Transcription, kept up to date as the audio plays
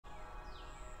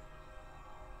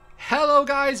Hello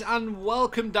guys and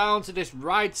welcome down to this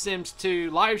Ride Sims 2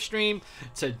 live stream.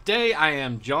 Today I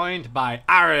am joined by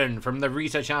Aaron from the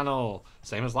Rita channel,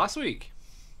 same as last week.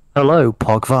 Hello,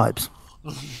 Pog Vibes.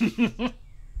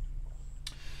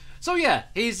 So yeah,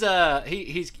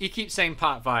 he keeps saying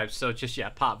Part Vibes, so just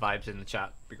Part Vibes in the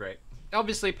chat would be great.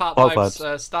 Obviously Part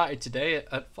Vibes started today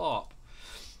at Thorpe.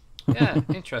 Yeah,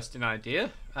 interesting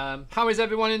idea. How is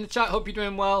everyone in the chat? Hope you're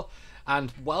doing well.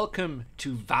 And welcome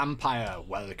to Vampire.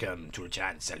 Welcome to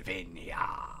Transylvania.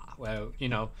 Well, you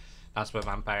know, that's where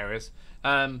Vampire is.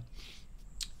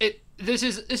 This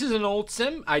is an old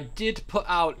sim. I did put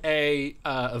out a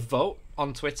vote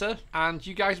on Twitter, and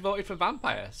you guys voted for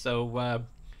Vampire. So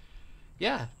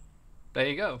yeah, there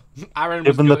you go. Aaron,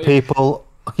 giving the people,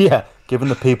 giving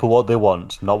the people what they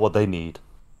want, not what they need.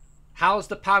 How's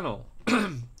the panel?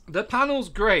 The panel's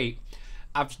great.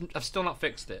 I've still not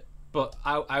fixed it. But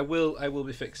I will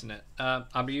be fixing it.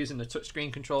 I'll be using the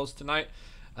touchscreen controls tonight.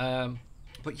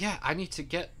 But yeah, I need to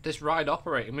get this ride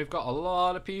operating. We've got a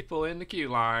lot of people in the queue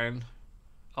line.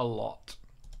 A lot.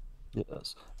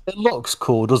 Yes. It looks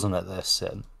cool, doesn't it, this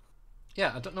sim?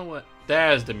 Yeah, I don't know what...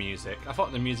 There's the music. I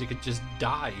thought the music had just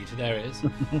died. There it is.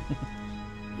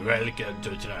 Welcome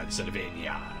to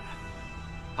Transylvania.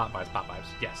 Part vibes.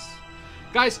 Yes.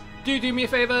 Guys, do me a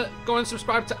favour, go and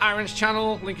subscribe to Aaron's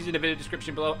channel, link is in the video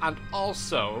description below, and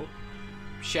also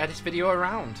share this video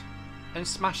around and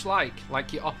smash like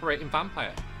you're operating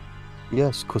Vampire.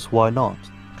 Yes, because why not?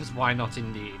 Because why not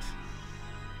indeed?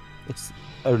 It's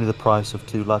only the price of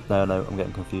 2 lads. No, I'm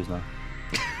getting confused now.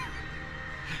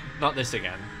 Not this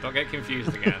again. Don't get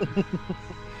confused again.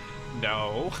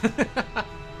 No.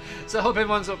 So I hope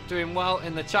everyone's doing well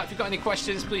in the chat. If you've got any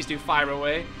questions, please do fire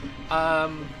away.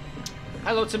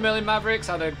 Hello to Merlin Mavericks.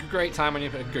 I had a great time on your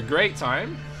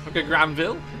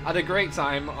Granville. I had a great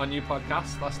time on your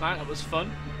podcast last night. It was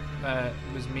fun. It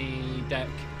was me, Deck,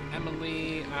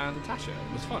 Emily, and Tasha.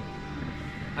 It was fun.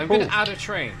 I'm going to add a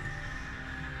train.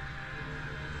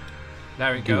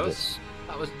 There it goes.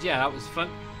 That was fun.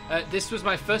 This was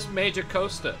my first major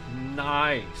coaster.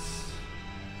 Nice.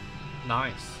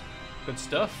 Good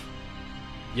stuff.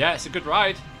 Yeah, it's a good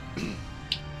ride.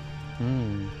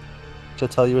 Should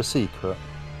I tell you a secret?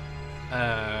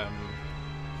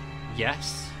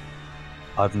 Yes.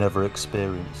 I've never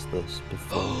experienced this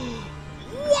before.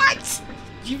 What?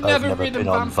 You've never been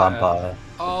on Vampire?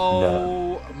 Oh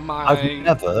no. My!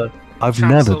 I've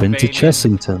never been to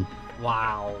Chessington.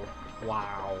 Wow.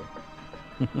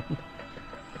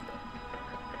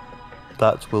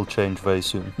 That will change very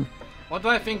soon. What do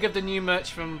I think of the new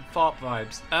merch from Thorpe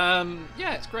Vibes?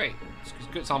 Yeah, it's great.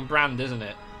 It's on brand, isn't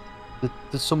it?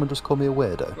 Did someone just call me a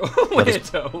weirdo?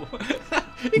 Weirdo.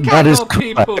 That is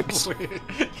correct.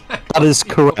 That is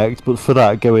correct. But for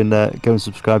that, go and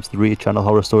subscribe to the Rita channel,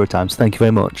 Horror Story Times. Thank you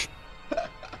very much.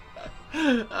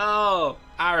 Oh,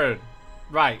 Aaron.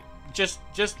 Right. Just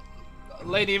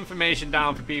lay the information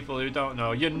down for people who don't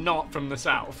know. You're not from the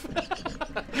south,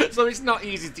 so it's not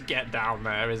easy to get down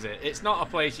there, is it? It's not a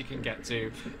place you can get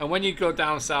to. And when you go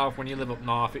down south, when you live up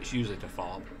north, it's usually to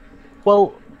Thorpe.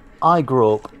 Well, I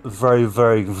grew up very,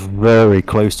 very, very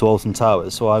close to Alton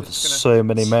Towers, so I have so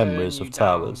many memories of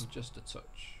towers. Just a touch.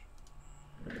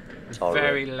 It's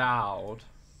very loud.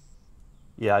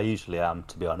 Yeah, I usually am,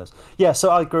 to be honest. Yeah, so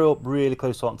I grew up really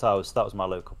close to Alton Towers, so that was my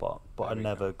local park, but I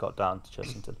never got down to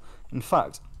Chessington. In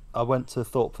fact, I went to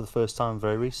Thorpe for the first time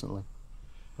very recently,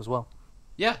 as well.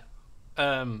 Yeah.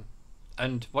 And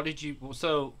what did you...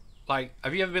 So, like,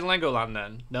 have you ever been Legoland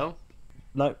then? No?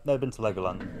 No, never been to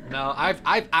Legoland. No,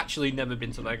 I've actually never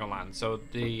been to Legoland. So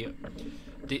the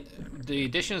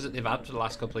additions that they've had for the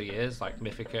last couple of years, like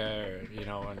Mythica, you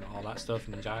know, and all that stuff,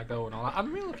 and Ninjago and all that,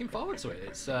 I'm really looking forward to it.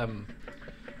 It's I'm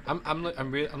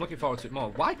looking forward to it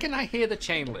more. Why can I hear the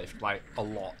chain lift like a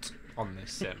lot on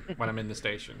this sim when I'm in the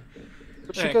station?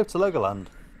 We should go to Legoland.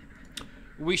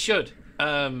 We should.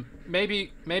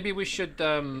 Maybe we should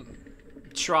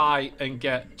try and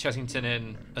get Chessington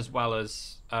in as well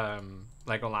as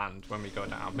Legoland when we go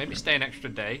down. Maybe stay an extra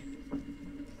day.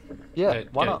 Yeah,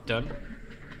 why not? Get it done.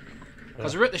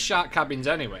 Because we're at the shark cabins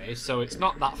anyway, so it's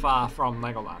not that far from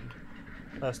Legoland.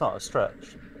 No, it's not a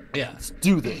stretch. Yeah. Let's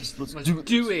do this. Let's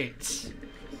do it.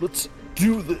 Let's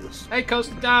do this. Hey,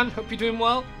 Coaster Dan. Hope you're doing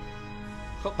well.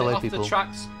 Hope the Off people. The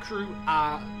Tracks crew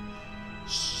are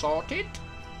sorted.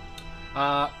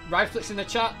 Riflets in the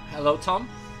chat. Hello, Tom.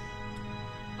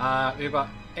 We've got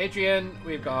Adrian,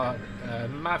 we've got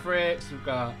Mavericks, we've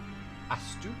got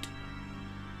Astute.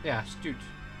 Yeah, Astute.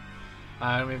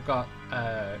 And we've got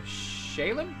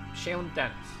Shaylin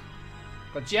Dennis.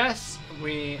 We've got Jess,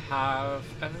 we have...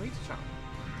 and the Rita channel.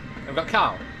 We've got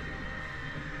Carl.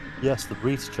 Yes, the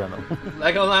Breeze Channel.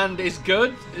 Legoland is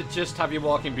good. Just have your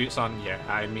walking boots on. Yeah,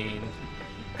 I mean,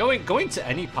 going to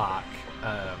any park,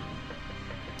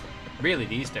 really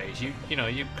these days, you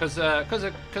know, because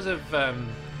of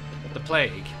the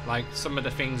plague, like some of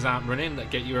the things aren't running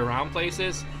that get you around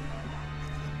places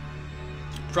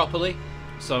properly.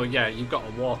 So yeah, you've got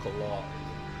to walk a lot.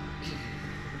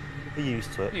 You're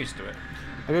used to it. Used to it.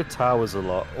 I go to Towers a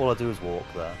lot. All I do is walk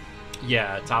there.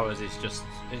 Yeah, Towers is just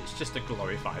a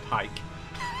glorified hike.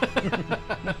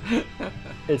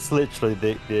 It's literally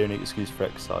the only excuse for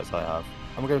exercise I have.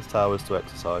 I'm going to Towers to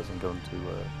exercise and going to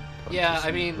yeah,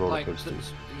 I mean, like,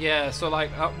 yeah. So like,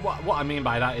 what I mean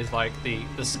by that is like the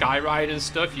sky ride and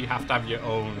stuff. You have to have your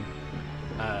own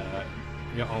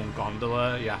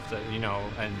gondola. You have to, you know,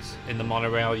 and in the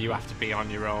monorail you have to be on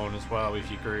your own as well with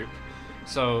your group.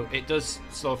 So it does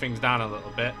slow things down a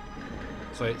little bit.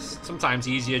 So it's sometimes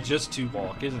easier just to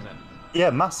walk, isn't it? Yeah,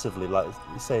 massively. Like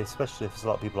you say, especially if there's a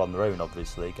lot of people on their own,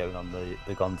 obviously going on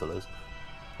the gondolas.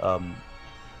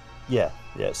 Yeah,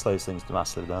 it slows things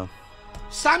massively down.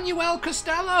 Samuel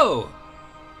Costello.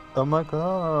 Oh my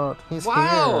God, he's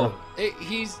wow. here.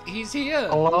 He's here.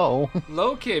 Hello.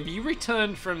 Hello, Kib. You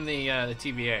returned from the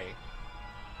TVA.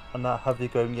 And have you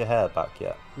grown your hair back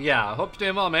yet? Yeah, I hope you're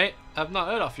doing well, mate. I've not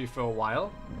heard of you for a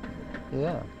while.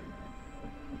 Yeah.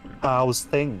 How's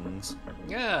things?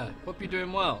 Yeah, hope you're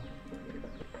doing well.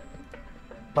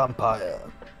 Vampire.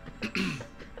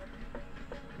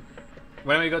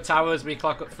 When we go Towers, we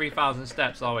clock up 3,000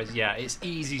 steps always. Yeah, it's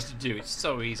easy to do. It's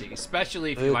so easy,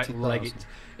 especially if you like leg it.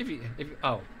 If you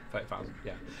 30,000.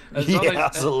 Yeah. Yeah,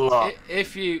 that's a lot.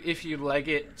 If you leg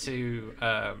it to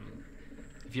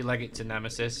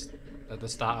Nemesis at the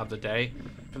start of the day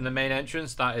from the main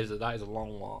entrance, that is a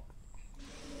long walk.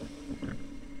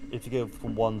 If you go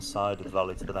from one side of the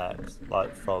valley to the next,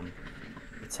 like from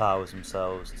the Towers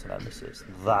themselves to Nemesis,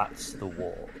 that's the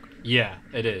walk. Yeah,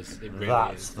 it is. It really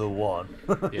that's is. The one.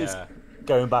 Yeah.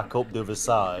 Going back up the other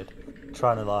side,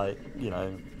 trying to, like, you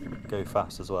know, go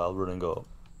fast as well, running up.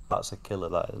 That's a killer,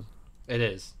 that is. It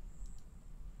is.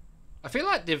 I feel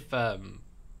like they've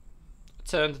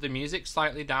turned the music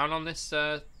slightly down on this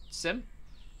sim.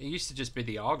 It used to just be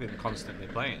the organ constantly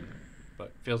playing, but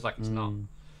it feels like it's not.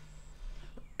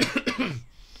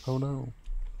 Oh no.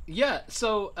 Yeah,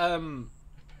 so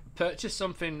purchased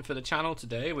something for the channel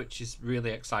today, which is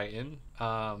really exciting.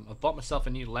 I've bought myself a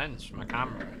new lens for my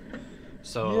camera,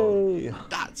 so yay.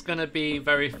 That's gonna be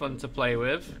very fun to play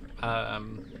with.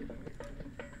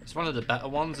 It's one of the better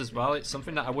ones as well. It's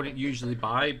something that I wouldn't usually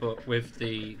buy, but with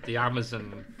the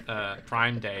Amazon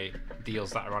Prime Day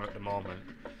deals that are on at the moment,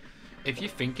 if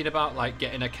you're thinking about like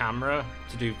getting a camera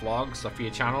to do vlogs or for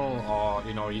your channel, or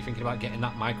you know, you're thinking about getting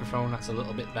that microphone that's a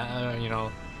little bit better, you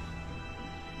know,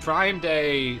 Prime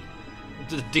Day,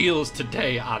 the deals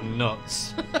today are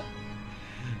nuts.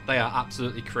 They are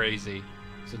absolutely crazy.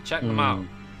 So check them out.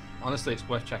 Honestly, it's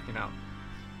worth checking out.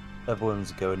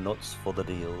 Everyone's going nuts for the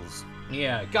deals.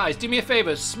 Yeah, guys, do me a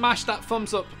favor, smash that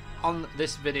thumbs up on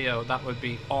this video. That would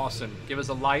be awesome. Give us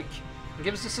a like and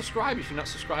give us a subscribe if you're not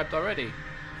subscribed already.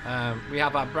 We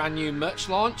have our brand new merch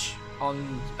launch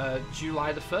on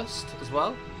July the 1st as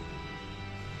well.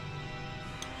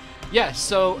 Yeah,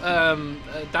 so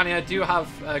Danny, I do have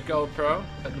a GoPro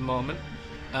at the moment,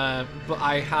 but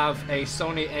I have a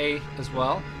Sony A as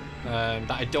well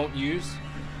that I don't use,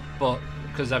 but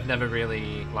because I've never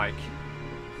really like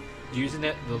using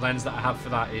it. The lens that I have for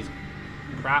that is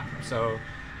crap, so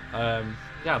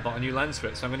yeah, I bought a new lens for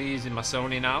it, so I'm going to be using my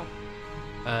Sony now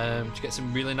to get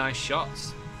some really nice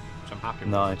shots, which I'm happy with.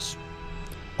 Nice.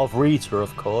 Of Rita,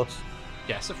 of course.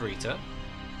 Yes, of Rita.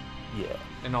 Yeah.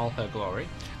 In all her glory.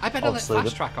 I better Obviously let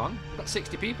Fast Track on. We've got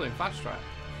 60 people in Fast Track.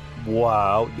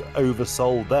 Wow, you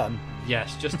oversold them.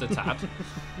 Yes, just a tad.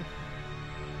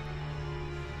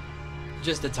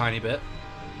 Just a tiny bit.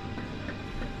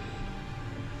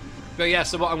 But yeah,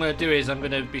 so what I'm going to do is I'm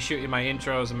going to be shooting my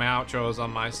intros and my outros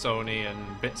on my Sony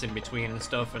and bits in between and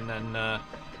stuff, and then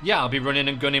yeah, I'll be running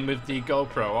and gunning with the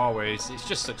GoPro always. It's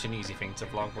just such an easy thing to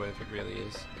vlog with, it really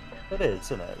is. It is,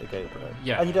 isn't it, the GoPro?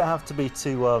 Yeah. And you don't have to be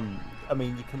too, I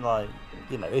mean, you can, like,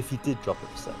 you know, if you did drop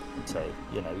it, say,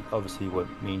 you know, obviously you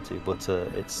won't mean to, but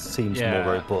it seems more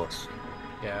robust.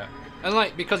 Yeah. And,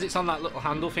 like, because it's on that little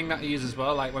handle thing that I use as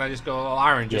well, like, when I just go, oh,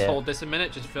 Aaron, just hold this a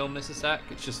minute, just film this a sec,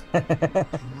 it's just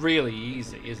really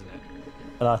easy, isn't it?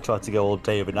 And I tried to go all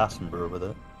David Attenborough with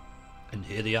it. And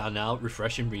here they are now,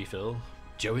 refresh and refill.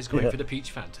 Joe is going for the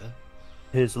peach Fanta.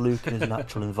 Here's Luke in his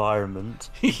natural environment.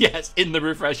 Yes, in the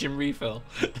refresh and refill.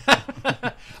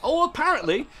 Oh,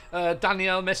 apparently,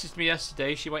 Danielle messaged me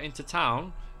yesterday. She went into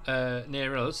town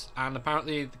near us, and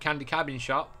apparently the Candy Cabin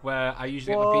shop, where I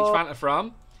usually get my Peach Fanta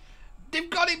from, they've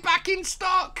got it back in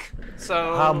stock.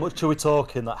 So how much are we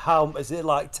talking? Like, how is it?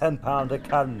 Like £10 a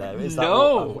can now? Is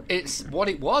no, it's what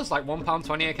it was, like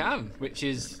 £1.20 a can, which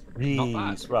is not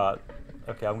bad. Right.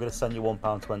 Okay, I'm gonna send you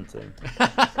 £1.20.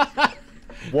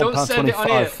 Don't send it on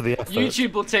here. For the effort.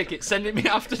 YouTube will take it. Send it me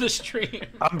after the stream.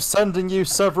 I'm sending you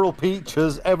several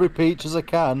peaches. Every peach is a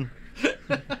can.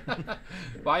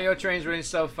 Why are your trains running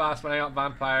so fast when I got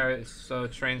Vampire? It's so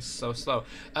trains so slow.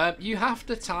 You have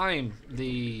to time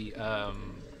the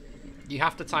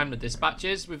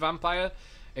dispatches with Vampire.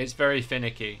 It's very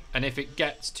finicky, and if it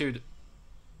gets too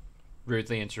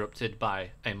rudely interrupted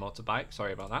by a motorbike,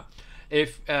 sorry about that.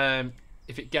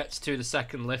 If it gets to the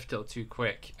second lift hill too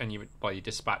quick, and you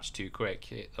dispatch too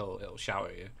quick, it'll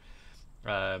shout at you.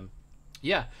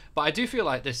 Yeah, but I do feel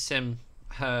like this sim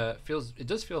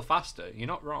does feel faster. You're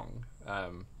not wrong.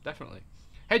 Definitely.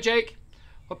 Hey Jake,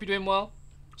 hope you're doing well.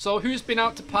 So who's been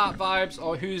out to park vibes,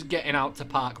 or who's getting out to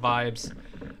park vibes?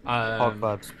 Park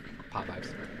vibes. Park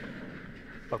vibes.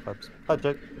 Park vibes. Hi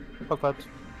Jake. Park vibes.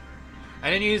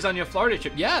 Any news on your Florida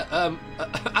trip? Yeah,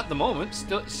 at the moment,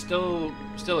 still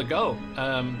a go.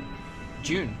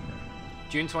 June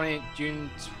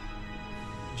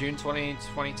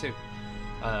 2022.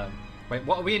 Wait,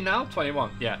 what are we in now?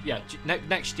 21. Yeah.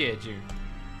 Next year, June.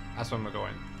 That's when we're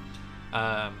going.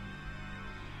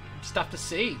 Just have to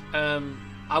see.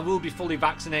 I will be fully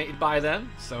vaccinated by then,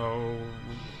 so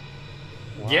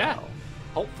yeah.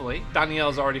 Hopefully,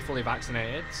 Danielle's already fully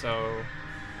vaccinated, so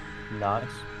nice.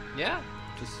 Yeah,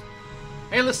 just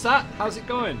hey Lestat, how's it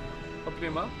going? Hope you're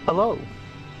doing well. Hello.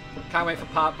 Can't wait for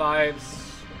part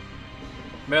vibes.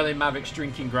 Merlin Maverick's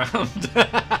drinking ground.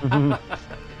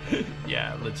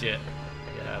 Yeah, legit.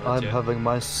 Yeah, legit. I'm having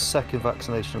my second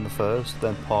vaccination on the first,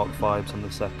 then park vibes on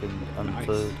the second and nice.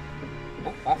 third.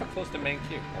 Oh, off close to main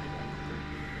queue.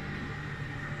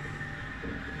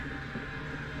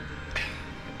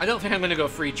 I don't think I'm gonna go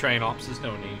free train ops. There's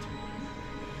no need.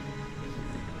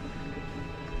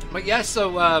 But yeah,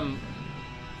 so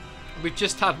we've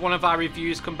just had one of our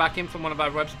reviews come back in from one of our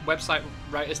website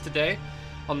writers today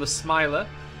on the Smiler.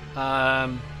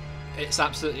 It's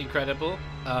absolutely incredible.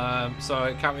 So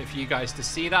I can't wait for you guys to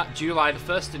see that. July the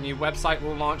 1st, a new website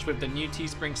will launch with the new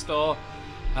Teespring store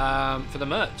for the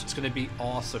merch. It's going to be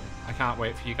awesome. I can't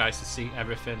wait for you guys to see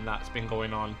everything that's been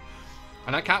going on.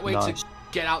 And I can't wait to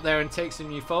get out there and take some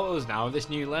new photos now with this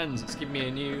new lens. It's giving me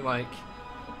a new,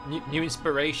 new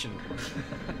inspiration.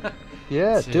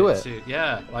 Yeah, do it.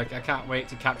 Yeah, I can't wait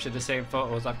to capture the same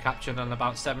photos I've captured on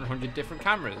about 700 different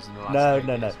cameras in the last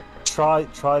No. Try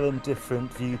them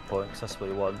different viewpoints. That's what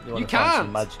you want. You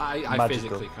can. I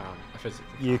physically can't.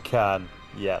 You can.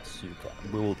 Yes, you can.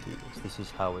 We will do this. This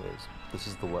is how it is. This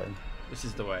is the way. This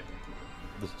is the way.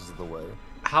 This is the way.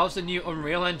 How's the new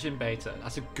Unreal Engine beta?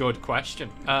 That's a good question.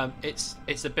 It's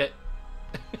a bit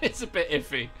it's a bit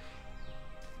iffy.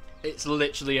 It's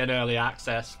literally an early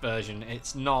access version.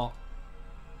 It's not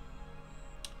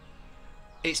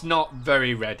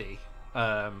very ready,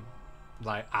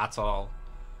 at all.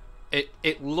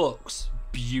 It looks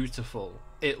beautiful.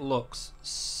 It looks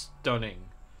stunning.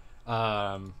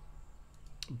 But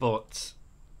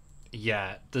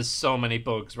yeah, there's so many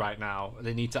bugs right now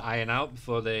they need to iron out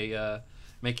before they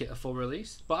make it a full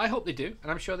release. But I hope they do,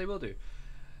 and I'm sure they will do.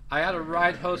 I had a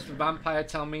ride host for Vampire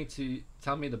tell me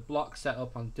the block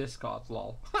setup on Discord.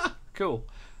 Lol. Cool.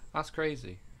 That's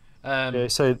crazy. Yeah,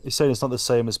 so you're saying it's not the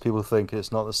same as people think.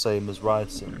 It's not the same as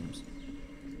Ride Sims.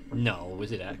 No,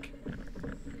 is it heck?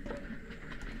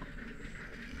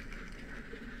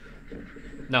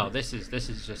 No, this is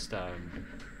just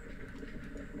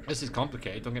this is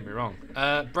complicated. Don't get me wrong.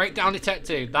 Breakdown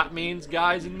detective. That means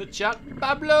guys in the chat.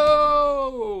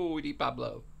 Pablo. We need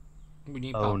Pablo.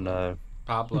 Oh no.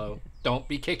 Pablo, don't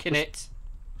be kicking it.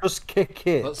 Just kick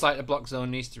it. Looks like the block zone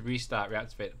needs to restart,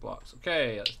 reactivate the blocks.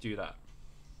 Okay, let's do that.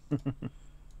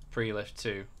 Pre-lift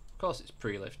 2. Of course it's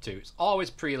pre-lift 2. It's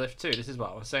always pre-lift 2. This is what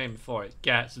I was saying before. It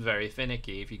gets very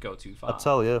finicky if you go too far. I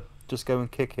tell you, just go and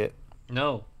kick it.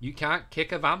 No, you can't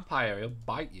kick a vampire. He'll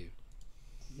bite you.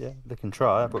 Yeah, they can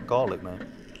try. I've got garlic, mate.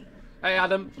 Hey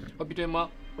Adam, hope you're doing well.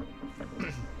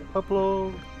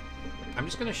 Pablo. I'm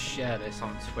just going to share this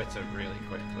on Twitter really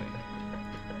quickly.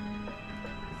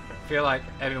 I feel like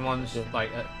everyone's like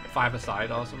at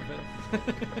 5-a-side or something.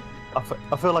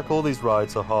 I feel like all these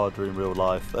rides are harder in real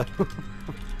life, though. Oh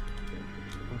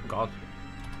God.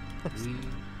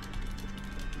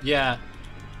 Yeah,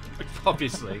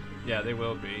 obviously. Yeah, they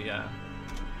will be. Yeah.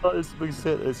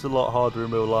 It's a lot harder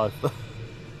in real life.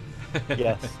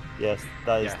 Yes,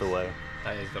 that is the way.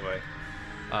 That is the way.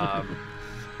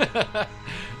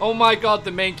 Oh my god,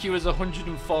 the main queue is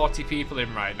 140 people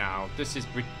in right now. This is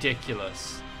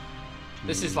ridiculous.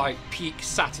 This is like peak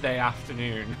Saturday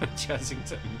afternoon at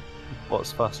Chessington.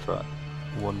 What's fast track?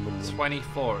 1 million.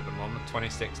 24 at the moment,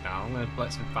 26 now. I'm going to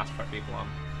let some fast track people on.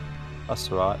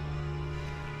 That's alright.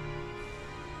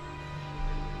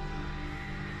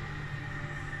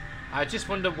 I just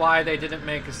wonder why they didn't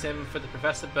make a sim for the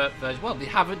Professor Burt version. Well, they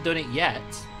haven't done it yet.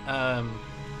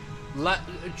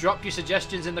 Drop your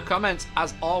suggestions in the comments,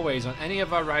 as always, on any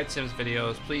of our Ride Sims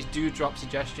videos. Please do drop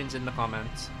suggestions in the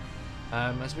comments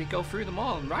as we go through them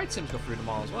all, and Ride Sims go through them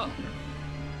all as well.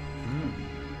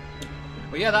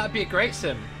 Well, yeah, that would be a great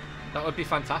sim. That would be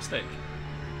fantastic.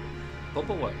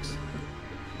 Bubbleworks.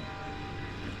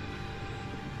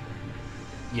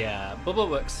 Yeah,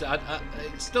 Bubbleworks.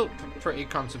 It's still pretty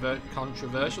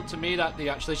controversial to me that they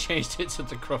actually changed it to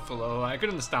the Gruffalo. I could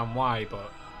understand why,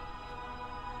 but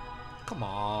come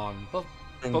on,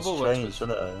 Bubbleworks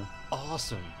was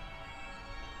awesome.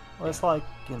 Well, it's like,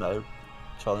 you know,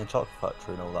 Charlie and Chocolate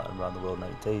Factory and all that, and Around the World in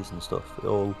 8 Days and stuff. It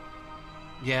all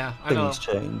I know. Things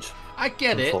change. I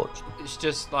get it. It's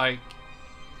just like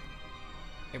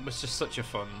it was just such a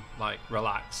fun, like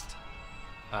relaxed,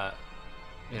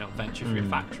 you know, venture-free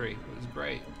factory. It was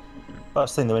great.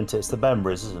 That's the thing, though, isn't it? It's the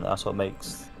memories, isn't it? That's what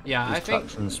makes. Yeah, I think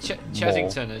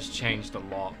Chessington has changed a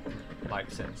lot,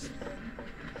 like since.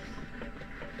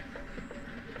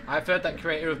 I've heard that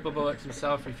creator of Bubbleworks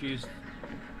himself refused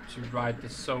to ride the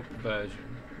soap version.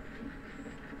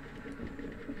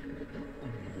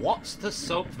 What's the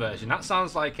soap version? That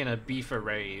sounds like in a beefer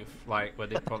rave, like where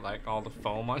they put like all the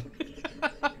foam on.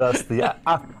 That's the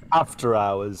after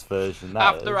hours version.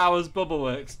 After hours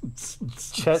Bubbleworks.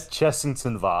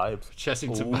 Chessington vibes.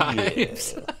 Chessington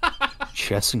vibes. Yeah.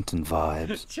 Chessington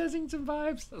vibes. Chessington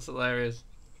vibes. That's hilarious.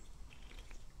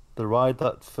 The ride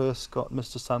that first got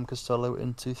Mr. Sam Costello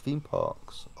into theme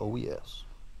parks. Oh yes.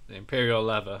 The Imperial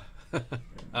Leather.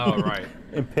 Oh right.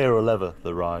 Imperial Leather,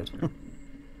 the ride.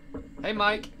 Hey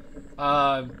Mike.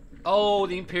 Oh,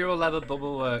 the Imperial Leather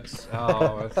Bubbleworks.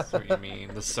 Oh, that's what you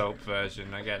mean. The soap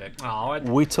version. I get it. Oh,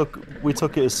 we took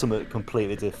it as something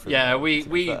completely different. Yeah,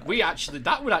 we actually,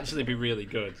 that would actually be really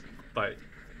good. Like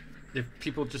if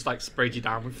people just like sprayed you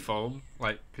down with foam,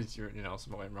 like because you know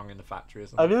something went wrong in the factory or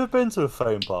something. Have you ever been to a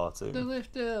foam party? The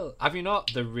lift hill. Have you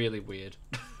not? They're really weird.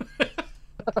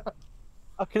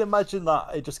 I can imagine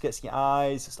that it just gets in your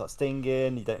eyes, it starts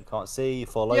stinging, you can't see, you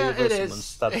fall over, someone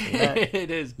stabs your neck,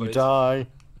 it is, but you die.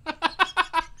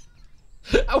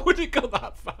 I wouldn't go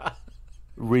that far.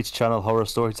 Read channel Horror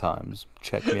Story Times.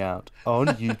 Check me out on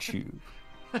YouTube.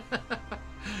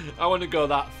 I want to go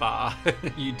that far.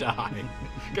 You die.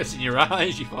 Gets in your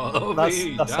eyes, you fall over,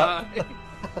 you die.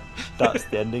 That's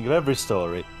the ending of every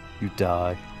story. You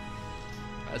die.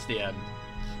 That's the end.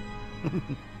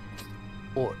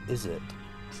 Or is it?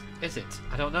 Is it?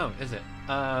 I don't know. Is it?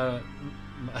 I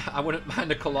wouldn't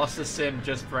mind a Colossus sim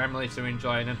just for Emily to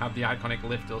enjoy and have the iconic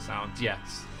lift hill sounds.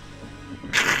 Yes.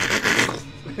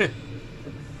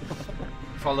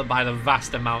 Followed by the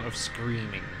vast amount of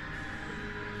screaming.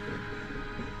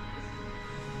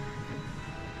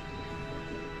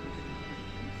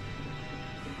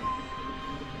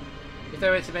 If they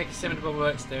were to make a sim in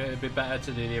Bubbleworks, it would be better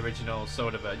to do the original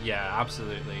sort of a... Yeah,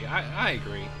 absolutely. I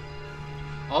agree.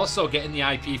 Also, getting the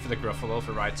IP for the Gruffalo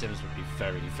for Ride Sims would be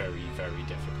very, very, very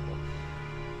difficult.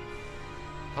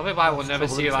 Probably why we'll never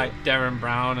see like Darren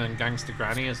Brown and Gangster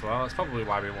Granny as well. That's probably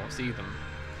why we won't see them.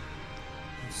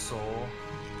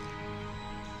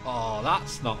 Oh,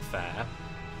 that's not fair.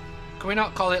 Can we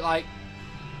not call it like...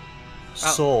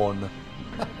 Sawn.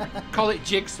 Call it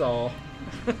Jigsaw.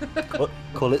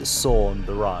 Call it Sawn,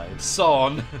 the ride.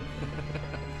 Sawn.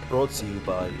 Brought to you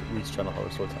by Reach Channel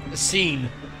Horror Story Time. Scene.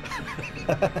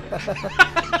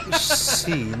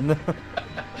 Scene.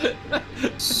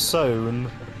 Sewn.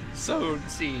 Sewn.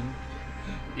 Scene.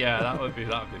 Yeah, that would be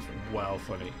well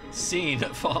funny. Scene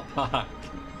at Fort Park.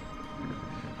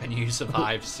 And you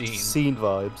survive scene. Scene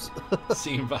vibes.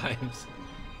 Scene vibes.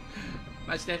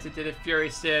 Imagine if they did a Fury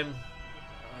sim.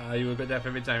 You would be there for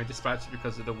every time you dispatched it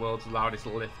because of the world's loudest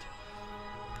lift.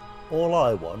 All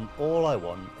I want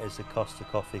is a Costa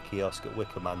Coffee kiosk at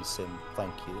Wickerman sim.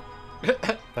 Thank you.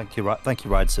 Thank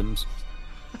you, Ride Sims.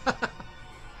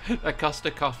 A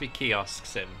Costa Coffee kiosk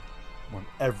sim.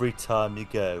 Every time you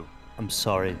go, I'm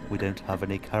sorry, we don't have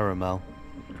any caramel.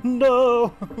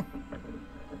 No!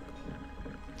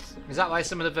 Is that why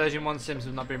some of the version 1 sims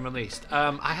have not been released?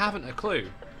 I haven't a clue.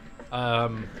 I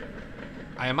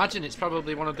imagine it's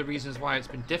probably one of the reasons why it's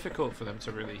been difficult for them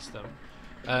to release them.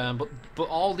 But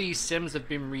all these sims have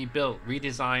been rebuilt,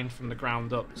 redesigned from the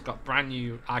ground up. It's got brand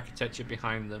new architecture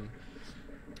behind them.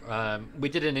 We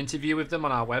did an interview with them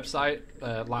on our website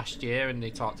last year, and they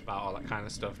talked about all that kind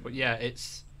of stuff. But yeah,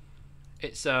 it's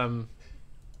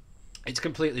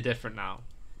completely different now.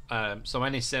 So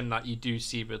any sim that you do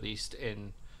see released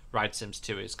in Ride Sims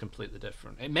 2 is completely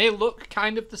different. It may look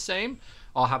kind of the same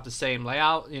or have the same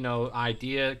layout,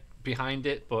 idea behind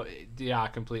it, but they are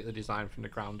completely designed from the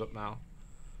ground up now.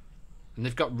 And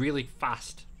they've got really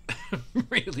fast,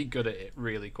 really good at it,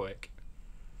 really quick.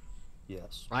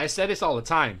 Yes. I say this all the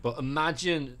time, but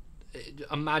imagine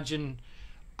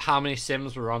how many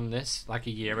Sims were on this like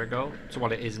a year ago to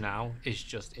what it is now. It's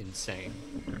just insane.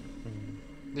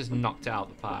 Just knocked it out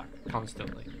of the park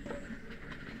constantly.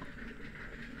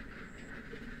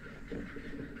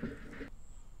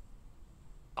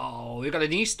 Oh, we got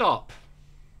an E-stop.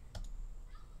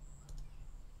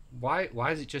 Why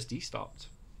is it just E-stopped?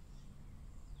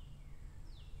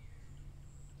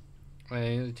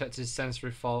 Detected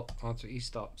sensory fault onto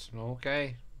E-stopped.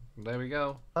 Okay, there we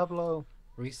go. Pablo.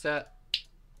 Reset.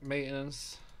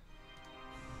 Maintenance.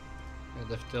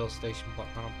 Lift hill, station block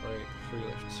and operate. Free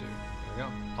lift 2. There we go.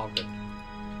 All good.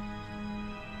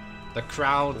 The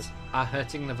crowds are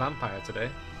hurting the vampire today.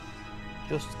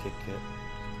 Just kick it.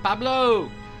 Pablo!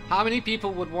 How many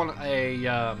people would want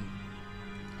a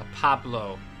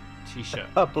Pablo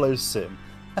t-shirt? Pablo Sim.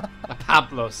 A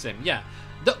Pablo sim, yeah.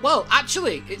 Well,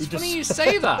 actually, it's funny you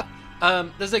say that.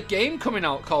 There's a game coming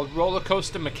out called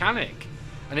Rollercoaster Mechanic,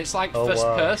 and it's like first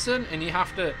person, and you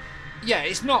have to. Yeah,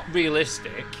 it's not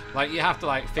realistic. Like you have to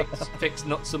like fix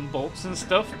nuts and bolts and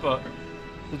stuff, but.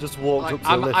 He just walks up to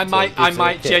I the lift. I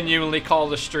might genuinely call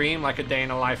the stream like a day in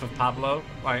the life of Pablo,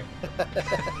 like.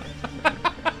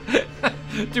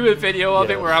 Do a video of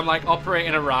it where I'm like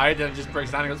operating a ride and it just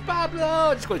breaks down and goes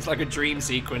Pablo. It's like a dream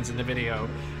sequence in the video,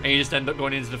 and you just end up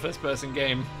going into the first-person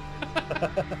game.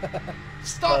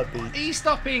 Stop!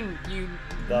 E-stopping, you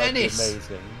menace! That'd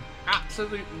be amazing.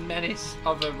 Absolute menace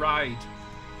of a ride.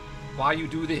 Why you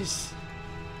do this?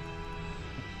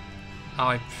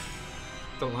 I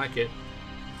don't like it.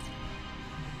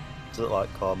 Does it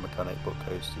like car mechanic but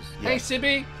coasters? Yeah. Hey,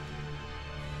 Sibby.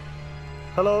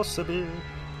 Hello, Sibby.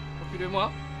 You doing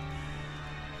what?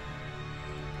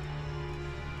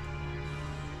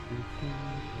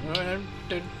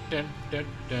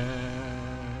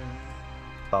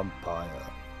 Vampire.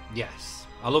 Yes,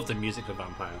 I love the music of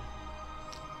Vampire.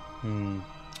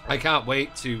 I can't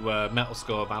wait to metal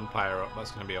score Vampire up.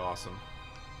 That's going to be awesome.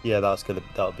 Yeah,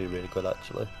 that'll be really good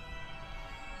actually.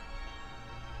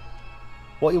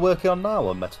 What are you working on now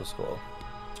on Metal Score?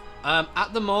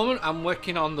 At the moment, I'm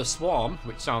working on the Swarm,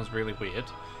 which sounds really weird.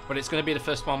 But it's going to be the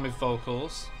first one with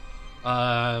vocals.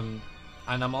 And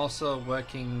I'm also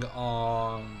working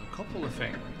on a couple of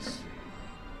things.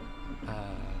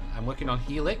 I'm working on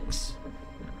Helix.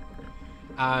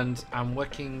 And I'm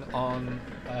working on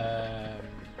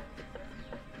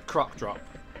Croc Drop.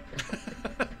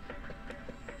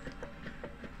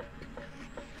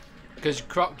 Because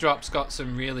Croc Drop's got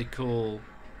some really cool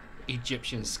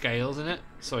Egyptian scales in it.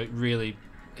 So it really...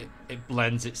 It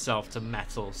blends itself to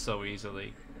metal so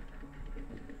easily.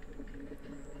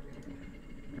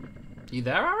 You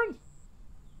there, Aaron?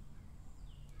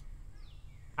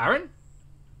 Aaron?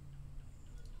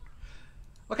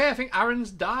 Okay, I think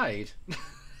Aaron's died.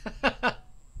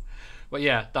 But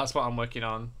yeah, that's what I'm working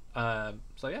on.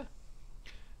 So yeah,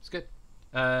 it's good.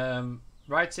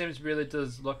 Ride Sims really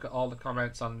does look at all the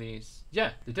comments on these.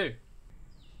 Yeah, they do.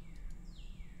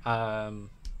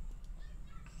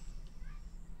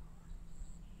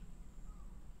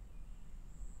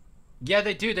 Yeah,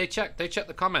 they do. They check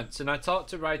the comments, and I talk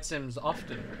to Ride Sims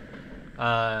often,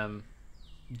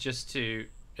 just to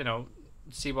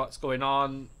see what's going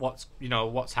on, what's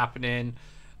happening,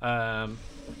 and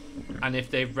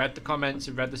if they've read the comments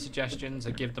and read the suggestions,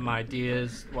 I give them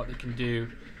ideas what they can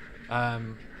do.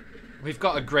 We've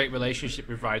got a great relationship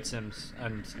with Ride Sims,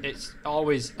 and it's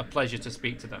always a pleasure to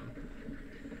speak to them.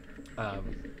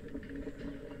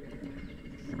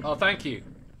 Oh, thank you.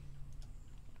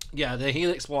 Yeah, the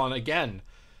Helix one, again,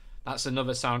 that's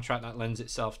another soundtrack that lends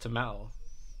itself to metal.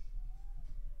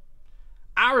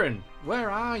 Aaron,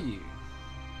 where are you?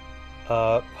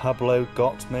 Pablo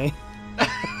got me.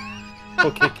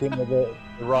 For kicking the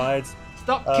rides.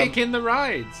 Stop kicking the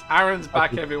rides. Aaron's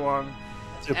back, everyone.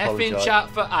 F in chat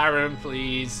for Aaron,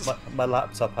 please. My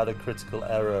laptop had a critical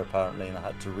error, apparently, and I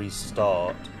had to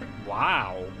restart.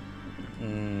 Wow.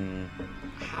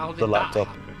 How did that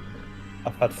happen?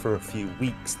 I've had for a few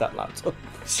weeks, that laptop.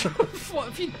 What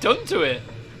have you done to it?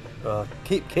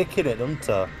 Keep kicking it, don't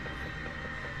I?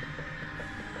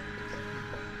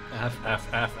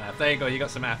 F. There you go, you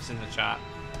got some Fs in the chat.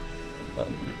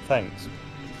 Thanks.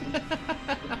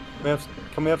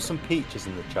 Can we have some peaches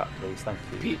in the chat, please? Thank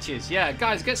you. Peaches, yeah,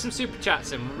 guys, get some super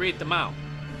chats in. We'll read them out.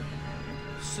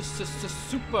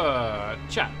 Super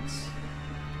chats.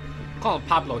 Call them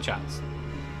Pablo chats.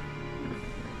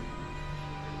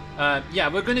 Yeah,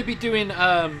 we're going to be doing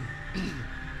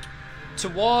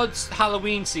towards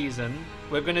Halloween season.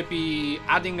 We're going to be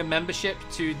adding a membership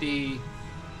to the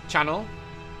channel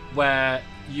where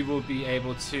you will be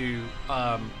able to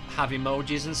have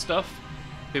emojis and stuff.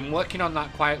 Been working on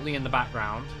that quietly in the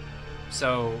background.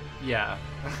 So yeah,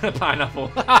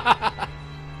 pineapple.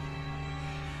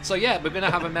 So yeah, we're going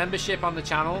to have a membership on the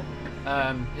channel.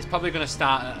 It's probably going to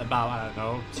start at about, I don't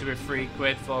know, 2 or 3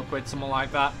 quid, 4 quid, something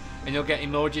like that. And you'll get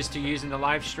emojis to use in the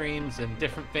live streams and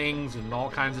different things and all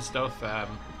kinds of stuff.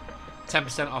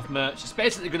 10% off merch. It's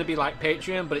basically going to be like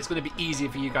Patreon, but it's going to be easy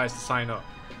for you guys to sign up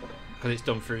because it's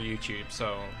done through YouTube.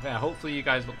 So yeah, hopefully you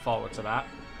guys look forward to that.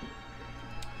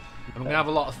 And we're gonna have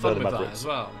a lot of fun with that as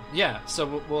well. Yeah,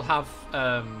 so we'll have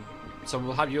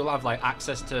you'll have like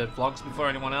access to vlogs before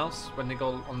anyone else when they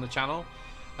go on the channel.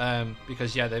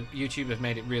 Because yeah, the YouTube have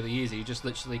made it really easy. You just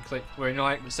literally click where, you know,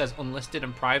 like it says unlisted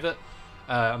and private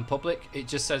and public. It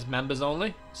just says members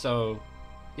only. So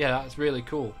yeah, that's really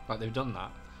cool. Like they've done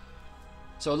that.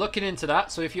 So looking into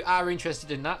that. So if you are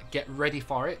interested in that, get ready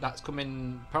for it. That's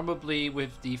coming probably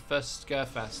with the first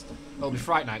Scarefest. It'll be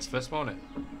Fright Nights first, won't it?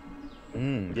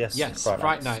 Yes,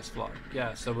 Fright Nights vlog.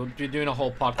 Yeah, so we'll be doing a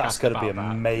whole podcast. That's going to be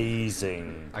about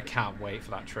amazing. that. I can't wait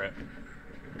for that trip.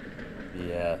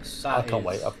 Yes, I can't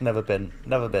wait. I've never been,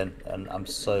 and I'm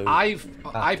so. I've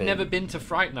happy. never been to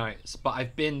Fright Nights, but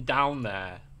I've been down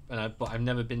there, but I've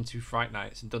never been to Fright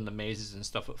Nights and done the mazes and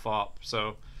stuff at Thorpe.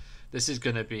 So this is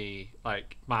going to be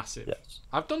like massive. Yes.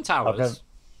 I've done Towers.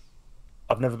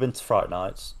 I've never been to Fright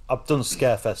Nights. I've done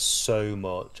Scarefest so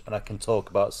much, and I can talk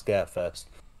about Scarefest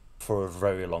for a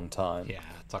very long time. Yeah,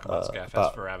 talk about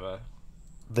Scarefest forever.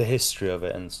 The history of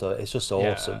it and stuff, it's just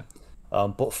awesome. Yeah.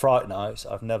 But Fright Nights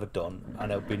I've never done,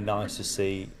 and it would be nice to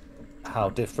see how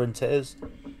different it is,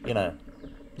 you know.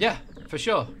 Yeah, for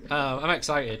sure. I'm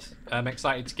excited. I'm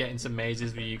excited to get in some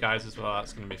mazes with you guys as well.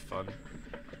 That's going to be fun.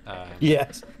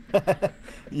 Yes.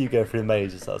 You go through the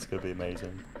mazes, that's going to be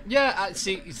amazing. Yeah,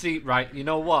 see, right, you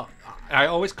know what? I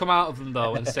always come out of them,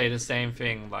 though, and say the same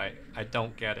thing, like, I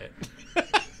don't get it.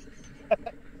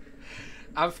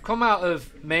 I've come out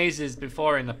of mazes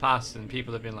before in the past, and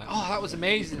people have been like, oh, that was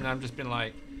amazing, and I've just been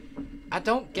like, I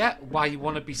don't get why you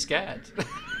want to be scared.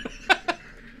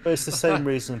 But it's the same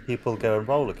reason people go on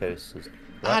roller coasters.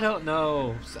 Right? I don't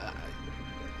know.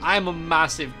 I'm a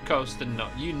massive coaster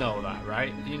nut. You know that,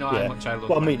 right? You know how much I love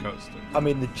coasters. I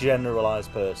mean, the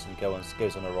generalised person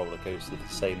goes on a roller coaster.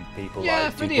 The same people. Yeah,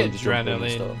 like, for the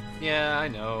adrenaline. Yeah, I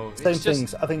know. Same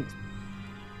things. I think.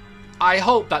 I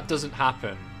hope that doesn't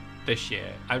happen this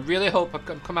year. I really hope I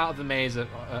can come out of the maze at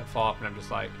Thorpe and I'm just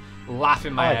like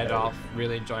laughing my head off,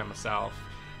 really enjoying myself.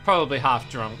 Probably half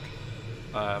drunk.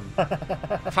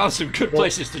 Found some good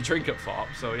places to drink at Thorpe,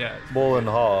 so yeah. More than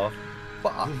half.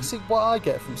 But see, what I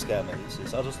get from scare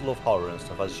mazes, I just love horror and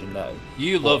stuff, as you know.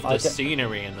 You love the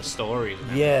scenery and the stories.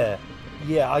 Yeah,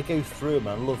 I go through them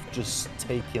and I love just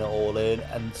taking it all in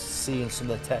and seeing some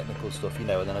of the technical stuff, you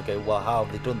know, and then I go, well, how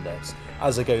have they done this?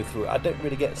 As I go through it, I don't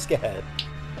really get scared,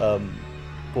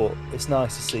 but it's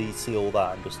nice to see all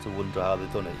that and just to wonder how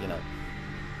they've done it, you know.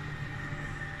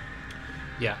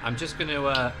 Yeah, I'm just going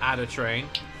to add a train.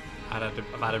 I've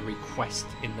had a request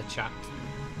in the chat.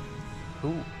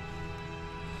 Ooh.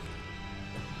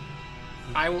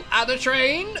 I will add a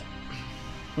train.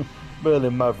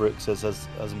 Merlin Maverick says,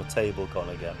 has my table gone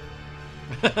again?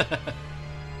 Jeez.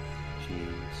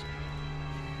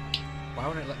 Why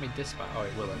won't it let me dispatch? Oh,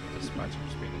 it will let me dispatch. I'm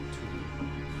just being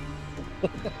a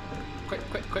tool.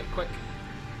 Quick.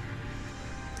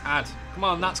 Add. Come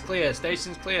on, that's clear.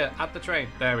 Station's clear. Add the train.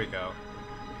 There we go.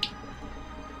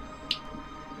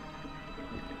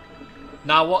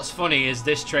 Now, what's funny is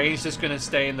this train's just going to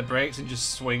stay in the brakes and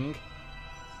just swing.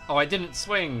 Oh, I didn't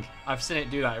swing. I've seen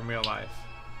it do that in real life.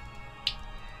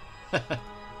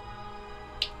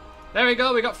 There we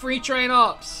go. We got free train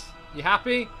ops. You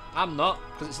happy? I'm not,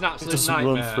 because it's an absolute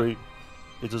nightmare.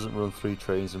 It doesn't run 3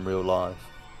 trains in real life.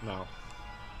 No.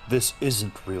 This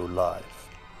isn't real life.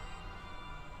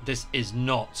 This is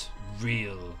not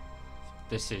real.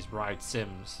 This is Ride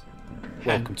Sims.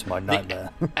 Welcome to my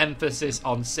nightmare. Emphasis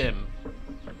on simulation.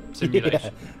 Yeah,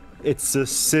 it's a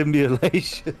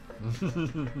simulation.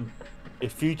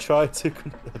 If you try to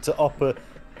offer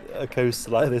a coaster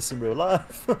like this in real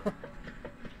life,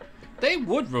 they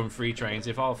would run free trains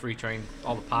if all the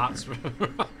parts were,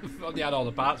 they had all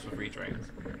the parts for free trains.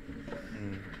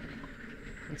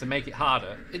 to make it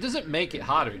harder. It doesn't make it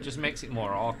harder, it just makes it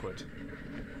more awkward.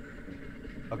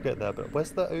 I'll get there, but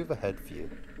where's the overhead view?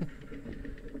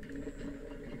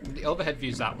 The overhead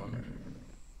view's that one.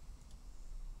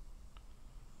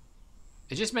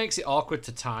 It just makes it awkward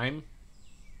to time.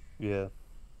 Yeah.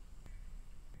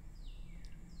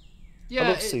 Yeah, I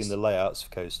love seeing the layouts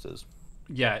of coasters.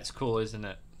 Yeah, it's cool, isn't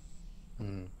it?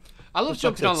 Mm. I love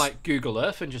jumping on like Google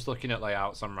Earth and just looking at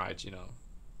layouts on rides, you know.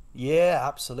 Yeah,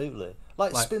 absolutely.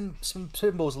 Like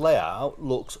Spinball's layout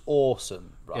looks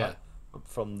awesome, right? Yeah.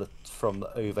 From the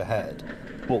overhead,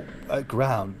 but at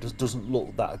ground just doesn't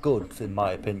look that good, in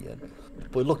my opinion.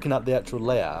 But looking at the actual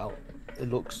layout, it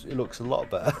looks a lot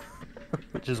better,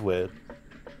 which is weird.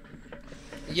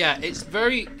 Yeah, it's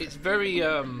very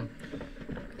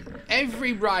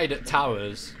every ride at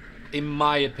Towers, in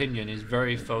my opinion, is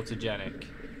very photogenic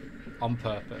on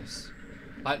purpose.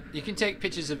 Like, you can take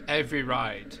pictures of every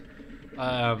ride,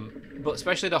 but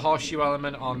especially the horseshoe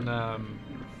element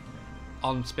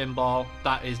on Spinball,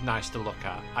 that is nice to look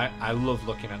at. I love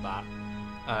looking at that.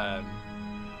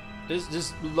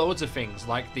 There's loads of things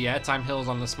like the airtime hills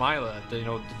on the Smiler,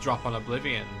 the drop on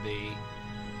Oblivion, the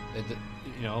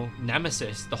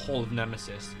Nemesis, the whole of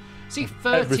Nemesis. See,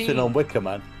 13, everything on Wicker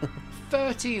Man.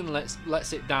 13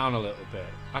 lets it down a little bit.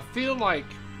 I feel like,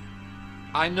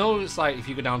 I know it's like if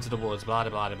you go down to the woods, blah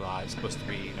blah blah blah, it's supposed to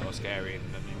be scary and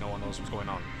no one knows what's going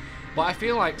on. But I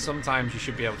feel like sometimes you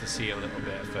should be able to see a little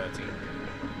bit of 13.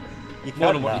 You can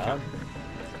More than what you can.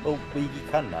 Well, you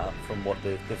can now, from what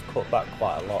they've cut back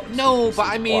quite a lot. No, but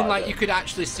I mean, like, you could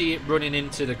actually see it running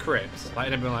into the crypts. Like,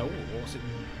 and everyone like, oh, what's it,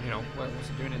 what's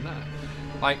it doing in there?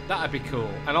 Like, that'd be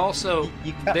cool. And also,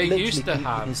 they used to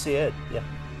have... You can see it, yeah.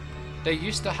 They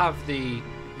used to have the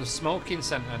smoking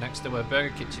centre next to where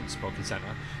Burger Kitchen... Smoking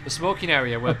centre? The smoking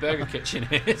area where Burger Kitchen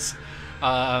is.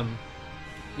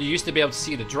 You used to be able to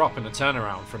see the drop and the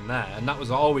turnaround from there. And that was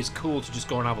always cool to just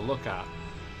go and have a look at.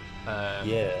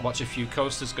 Watch a few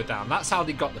coasters go down. That's how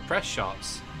they got the press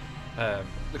shots. They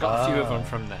got a few of them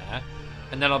from there,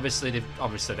 and then obviously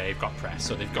they've got press,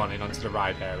 so they've gone in onto the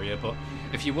ride area. But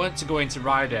if you weren't to go into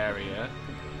ride area,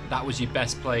 that was your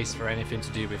best place for anything to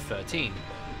do with 13.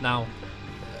 Now,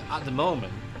 at the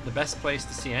moment, the best place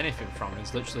to see anything from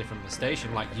is literally from the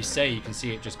station. Like you say, you can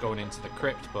see it just going into the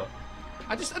crypt, but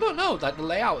I don't know. Like, the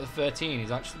layout of 13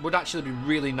 would actually be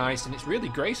really nice, and it's really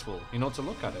graceful, to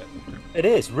look at it. It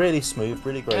is really smooth,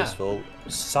 really graceful,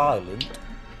 silent,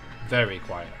 very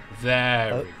quiet,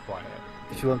 very quiet.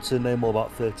 If you want to know more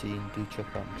about 13, do check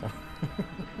out.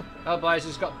 Well, boys,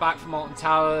 just got back from Alton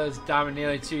Towers, down in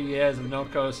nearly 2 years of no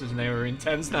coasters, and they were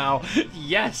intense now.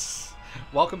 Yes,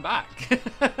 welcome back.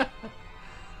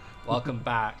 Welcome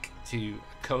back to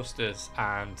coasters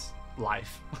and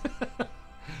life.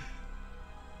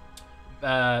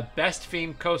 Best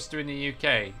themed coaster in the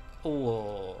UK.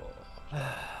 Oh.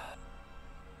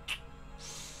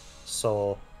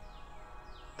 Saw.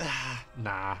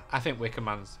 Nah, I think Wicker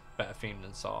Man's better themed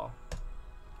than Saw.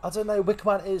 I don't know, Wicker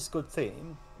Man is good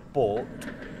theme, but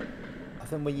I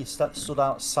think when you stood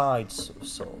outside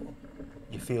Saw,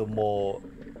 you feel more,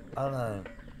 I don't know.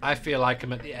 I feel like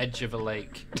I'm at the edge of a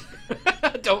lake.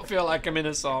 I don't feel like I'm in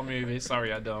a Saw movie,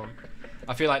 sorry I don't.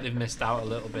 I feel like they've missed out a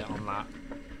little bit on that.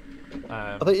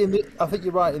 I think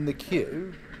you're right in the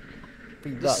queue.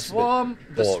 The swarm,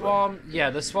 yeah,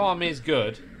 the swarm is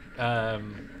good.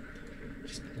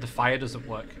 Just, the fire doesn't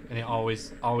work, and it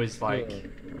always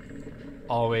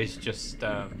just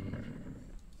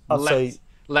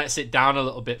lets it down a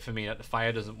little bit for me that the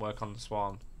fire doesn't work on the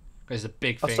swarm. It's a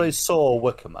big thing. I'd say Saw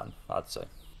Wicker Man, I'd say.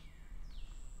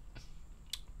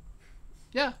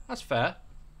 Yeah, that's fair.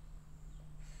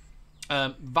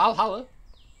 Valhalla.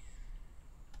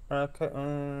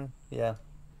 Okay. Yeah.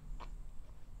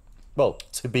 Well,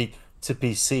 to be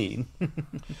seen.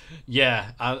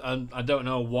 Yeah, I don't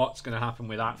know what's going to happen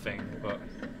with that thing, but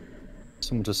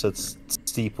someone just said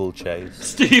steeplechase.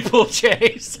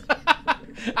 Steeplechase.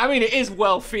 I mean, it is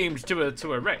well themed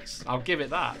to a race. I'll give it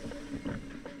that.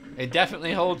 It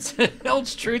definitely holds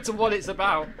true to what it's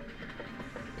about.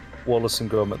 Wallace and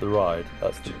Gromit the ride.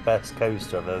 That's the best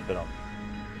coaster I've ever been on.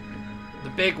 The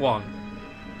big one.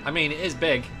 I mean, it is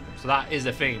big, so that is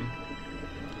a theme.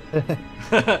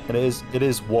 And it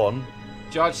is one.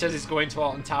 George says he's going to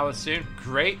Alton Towers soon.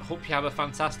 Great. Hope you have a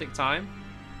fantastic time.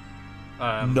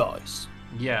 Nice.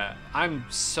 Yeah, I'm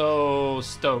so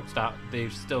stoked that they're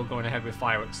still going ahead with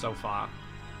fireworks so far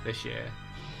this year.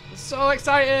 So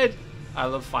excited! I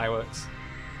love fireworks.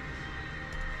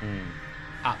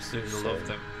 Absolutely love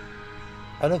them.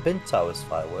 I've never been to Towers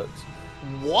fireworks.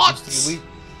 What?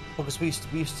 Because we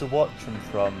used to watch them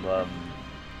from what's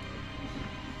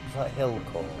that hill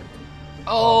called?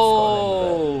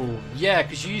 Oh, yeah,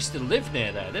 because you used to live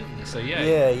near there, didn't you? So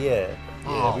yeah. Yeah.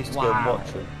 Oh, We used to go and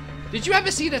watch them. Did you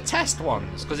ever see the test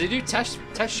ones? Because they do test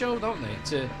show, don't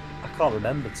they? I can't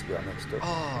remember, to be honest.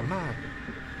 Oh man,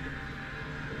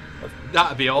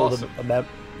 that'd be awesome.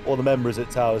 All the members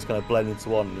at Towers kind of blend into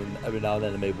one, and every now and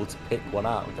then I'm able to pick one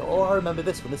out and go, oh, I remember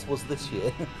this one. This was this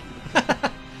year.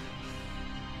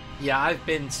 Yeah, I've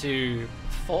been to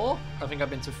 4. I think I've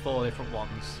been to 4 different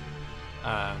ones.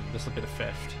 This will be the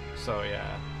 5th. So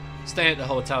yeah, staying at the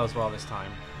hotel as well this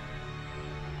time.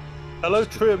 Hello,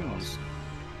 Trims.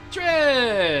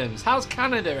 Trims, how's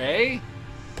Canada, eh?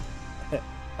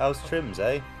 How's Trims,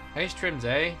 eh? How's Trims,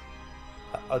 eh?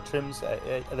 Are Trims, are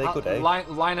they good, eh?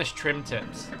 Linus Trim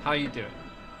Tips, how you doing?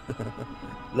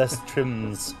 Less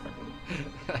Trims.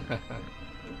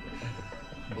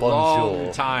 Long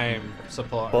Bonjour. time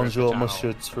supporter. Bonjour,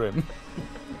 Monsieur Trim.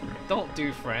 Don't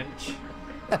do French.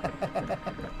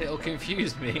 It'll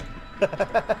confuse me.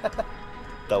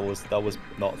 That was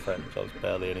not French. That was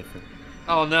barely anything.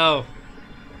 Oh no.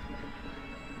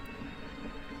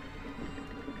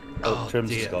 Oh, Trims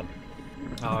dear. is gone.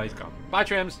 Oh, he's gone. Bye,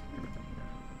 Trims.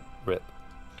 Rip.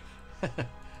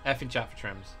 F in chat for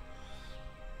Trims.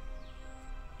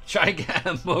 Try and get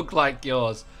a mug like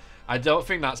yours. I don't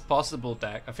think that's possible,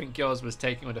 Deck. I think yours was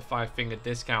taken with a 5-finger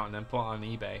discount and then put on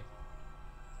eBay.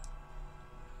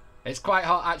 It's quite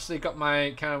hot. Actually, got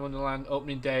my Kind of Wonderland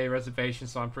opening day reservation,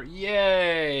 so I'm pretty.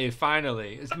 Yay!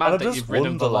 Finally, it's mad that you've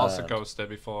ridden Velocicoaster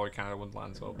before Kind of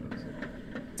Wonderland opens.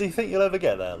 Do you think you'll ever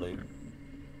get there, Luke?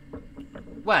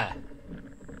 Where?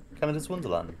 Canada's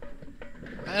Wonderland.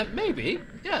 Maybe.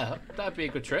 Yeah, that'd be a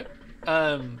good trip.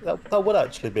 That would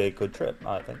actually be a good trip,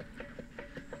 I think.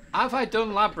 Have I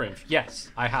done Labyrinth? Yes,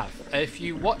 I have. If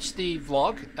you watch the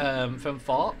vlog from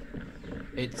Fort,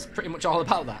 it's pretty much all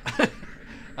about that.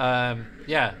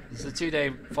 Yeah, it's a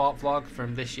 2-day Fort vlog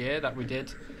from this year that we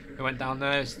did. We went down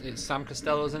there. It's Sam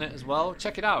Costello's in it as well.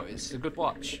 Check it out. It's a good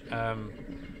watch. Yeah,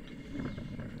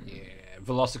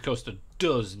 Velocicoaster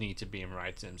does need to be in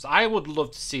Ride Sims. I would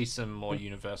love to see some more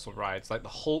Universal rides. Like the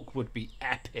Hulk would be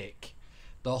epic.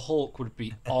 The Hulk would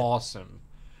be awesome.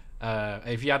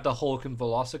 If you had the Hulk and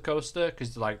Velocicoaster,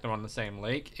 because like they're on the same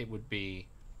lake, it would be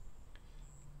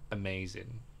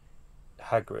amazing.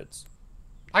 Hagrid's.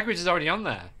 Hagrid's is already on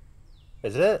there.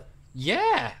 Is it?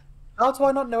 Yeah. How do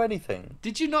I not know anything?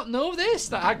 Did you not know this?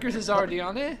 That Hagrid is already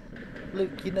on it?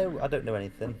 Luke, you know I don't know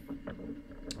anything.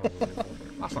 Oh,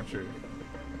 that's not true.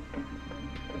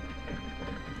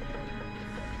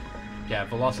 Yeah,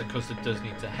 Velocicoaster does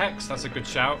need to hex. That's a good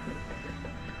shout.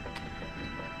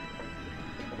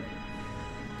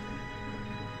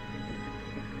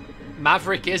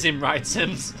 Maverick is in Ride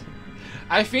Sims.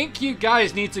 I think you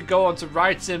guys need to go onto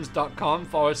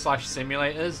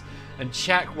ridesims.com/simulators and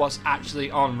check what's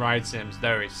actually on Ride Sims.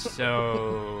 There is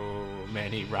so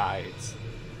many rides.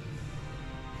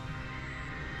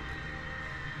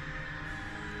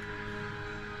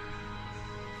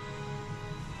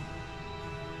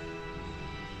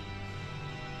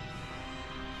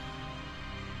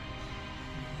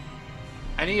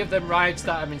 Any of them rides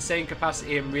that have insane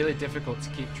capacity and really difficult to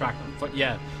keep track of. But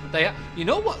yeah, you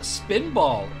know what?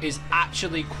 Spinball is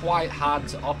actually quite hard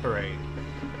to operate.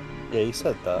 Yeah, you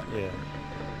said that, yeah.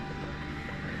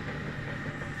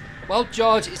 Well,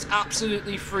 George, it's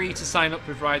absolutely free to sign up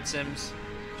with Ride Sims.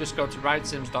 Just go to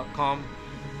ridesims.com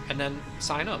and then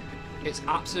sign up. It's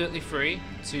absolutely free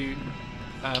to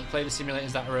play the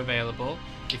simulators that are available.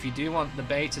 If you do want the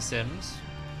beta sims,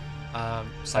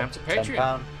 sign up to Patreon.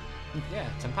 £10. Yeah,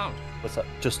 £10. What's that?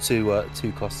 Just two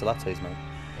Costa lattes, mate.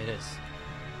 It is.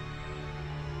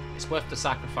 It's worth the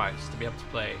sacrifice to be able to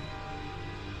play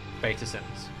beta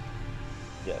sims.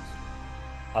 Yes.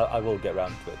 I will get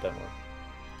round to it, don't worry.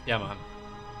 Yeah, man.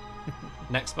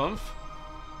 Next month?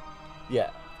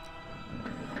 Yeah.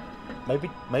 Maybe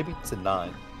to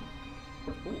 9.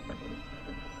 Ooh.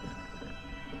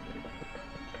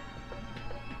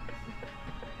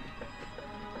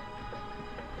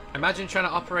 Imagine trying to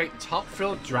operate Top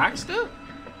Thrill Dragster?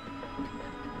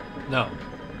 No.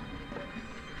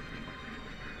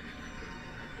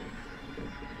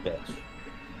 Yes.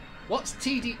 What's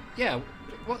TD? Yeah,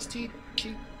 what's TD?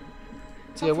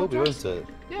 Yeah, we'll be into it.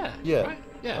 Yeah. Yeah. Right?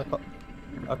 Yeah.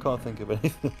 I can't think of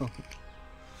anything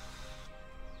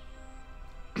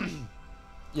else.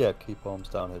 Yeah, keep arms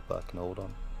down, head back, and hold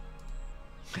on.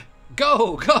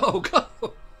 Go, go,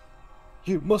 go!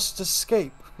 You must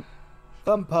escape,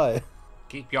 vampire.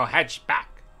 Keep your heads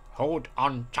back. Hold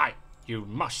on tight. You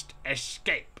must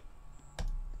escape.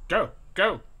 Go,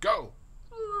 go, go!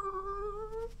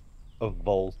 A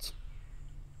vault.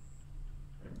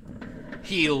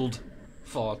 Healed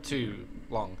for too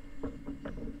long.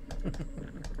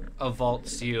 A vault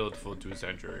sealed for 2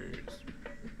 centuries.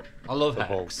 I love The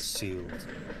vault Hex. sealed.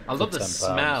 I love for the £10.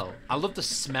 smell. I love the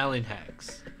smell in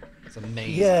Hex. It's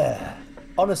amazing. Yeah.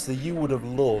 Honestly, you would have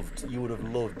loved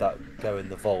that go in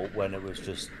the vault when it was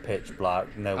just pitch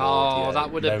black, no audio, Oh,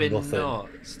 that would have been nothing.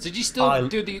 nuts. Did you still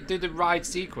do the ride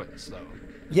sequence though?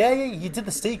 Yeah, you did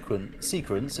the sequence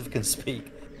if you can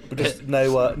speak, but just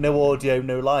no audio,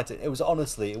 no lighting. It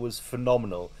was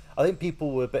phenomenal. I think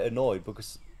people were a bit annoyed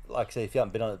because, like I say, if you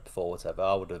haven't been on it before, whatever,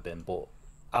 I would have been, but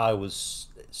I was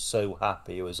so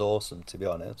happy. It was awesome, to be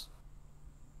honest.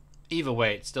 Either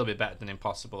way, it'd still be better than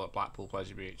Impossible at Blackpool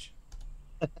Pleasure Beach.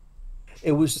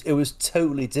 It was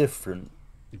totally different.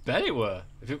 You bet it were.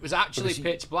 If it was actually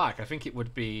pitch black, I think it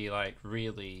would be like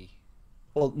really.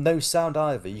 Well, no sound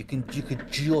either. You could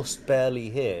just barely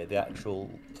hear the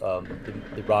actual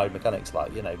the ride mechanics,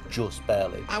 like, you know, just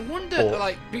barely. I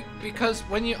wonder, because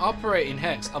when you operate in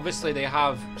Hex, obviously they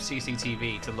have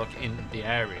CCTV to look in the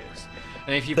areas,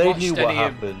 and if you've They watched knew what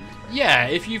happened.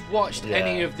 if you've watched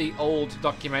any of the old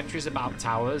documentaries about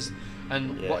towers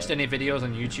and watched any videos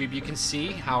on YouTube, you can see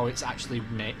how it's actually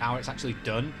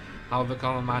done, how the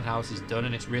Common Madhouse is done,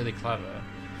 and it's really clever.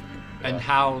 And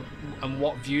and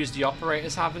what views the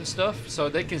operators have and stuff, so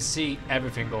they can see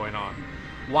everything going on.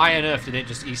 Why on earth did it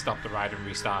just e-stop the ride and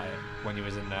restart it when he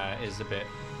was in there is a bit.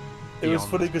 It was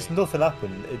funny because nothing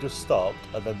happened. It just stopped,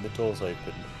 and then the doors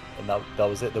opened, and that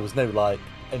was it. There was no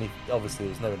obviously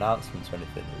there was no announcements or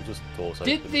anything. It was just doors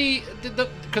open.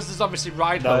 Because there's obviously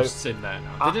ride hosts in there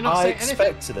now. Did they not say anything?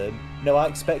 I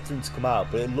expected them to come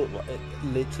out, but it looked like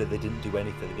literally they didn't do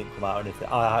anything. They didn't come out or anything.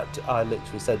 I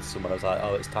literally said to someone, I was like,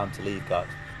 "Oh, it's time to leave, guys."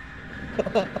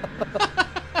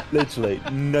 Literally,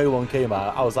 no one came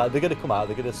out. I was like, "They're gonna come out.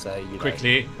 They're gonna say, you know,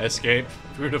 quickly escape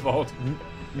through the vault."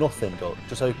 Nothing.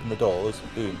 Just open the doors.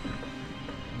 Boom.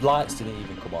 Lights didn't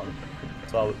even come on.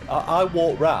 So I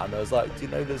walked round. I was like, "Do you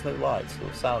know there's no lights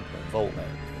or sound in the vault,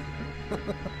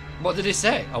 mate?" What did he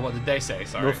say? Or what did they say?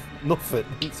 Sorry. Nothing.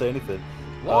 Didn't say anything.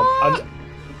 What?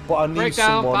 But I knew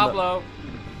Breakdown, someone.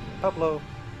 Pablo.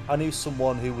 I knew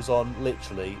someone who was on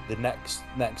literally the next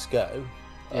go.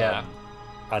 Yeah.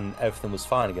 And everything was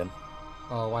fine again.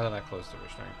 Oh, why did I close the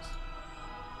restraints?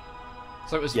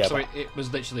 So it was. It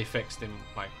was literally fixed in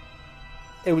like.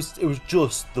 It was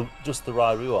just the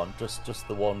ride we were on, just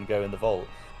the one go in the vault.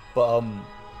 But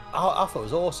I thought it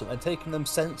was awesome, and taking them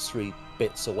sensory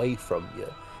bits away from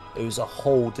you, it was a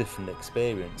whole different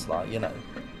experience. Like, you know.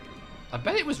 I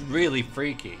bet it was really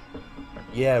freaky.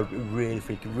 Yeah, really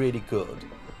freaky, really good.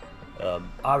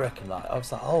 I reckon, like, I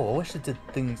was like, oh, I wish they did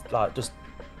things like just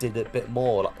did a bit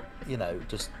more, like, you know,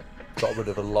 just got rid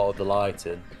of a lot of the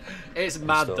lighting. It's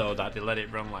mad though that they let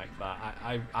it run like that.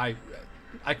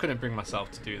 I couldn't bring myself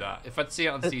to do that. If I'd see it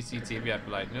on CCTV, I'd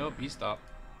be like, nope, you stop.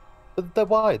 But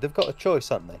why? They've got a choice,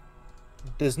 haven't they?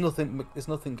 There's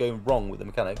nothing going wrong with the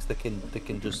mechanics. They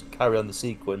can just carry on the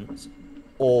sequence,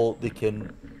 or they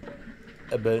can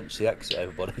emergency exit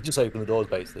everybody. Just open the doors,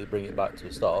 basically, bring it back to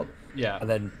a stop. Yeah. And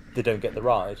then they don't get the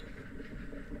ride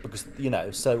because, you know.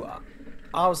 So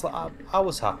I was like, I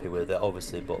was happy with it,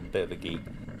 obviously, but I'm a bit of a geek.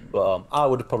 But I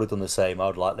would have probably done the same. I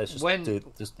would like, let's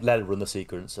just let it run the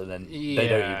sequence, and then they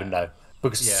don't even know,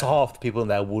 because half the people in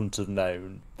there wouldn't have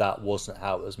known that wasn't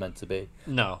how it was meant to be.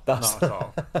 No, not at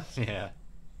all. Yeah,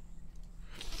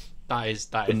 that is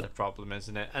the problem,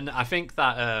 isn't it? And I think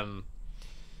that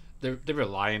they're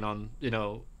relying on,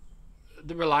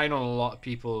 they're relying on a lot of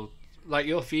people. Like,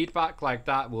 your feedback like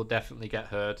that will definitely get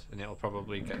heard, and it'll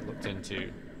probably get looked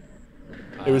into.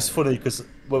 It was funny because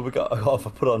when we got off,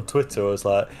 I put it on Twitter. I was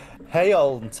like, "Hey,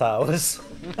 Alton Towers,"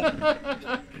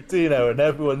 do you know? And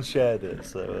everyone shared it,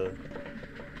 so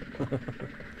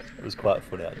it was quite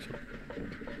funny actually.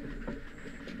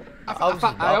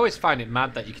 I always find it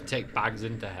mad that you can take bags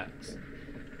into Hex.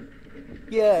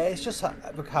 Yeah, it's just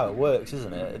how it works,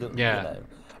 isn't it? Yeah. You know.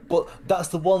 But that's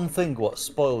the one thing what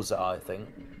spoils it, I think.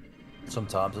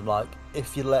 Sometimes I'm like,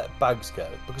 if you let bags go,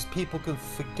 because people can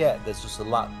forget there's just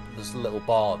there's a little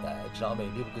bar there. Do you know what I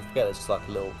mean? People can forget it's just like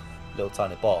a little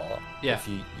tiny bar. Yeah. If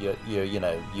you're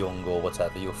young or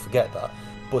whatever, you'll forget that.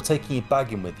 But taking your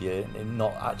bag in with you and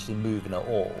not actually moving at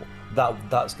all,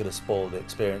 that's going to spoil the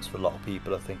experience for a lot of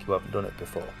people, I think, who haven't done it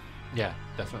before. Yeah,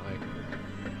 definitely.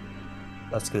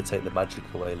 That's going to take the magic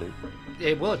away, Luke.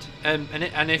 It would. And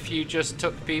if you just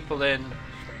took people in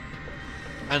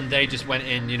and they just went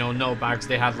in, no bags,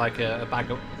 they had like a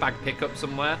bag pickup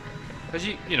somewhere, because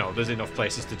there's enough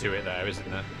places to do it there, isn't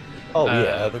there? Oh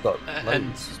yeah, they've got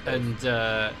loads.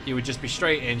 And you would just be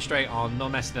straight in, straight on, no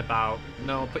messing about,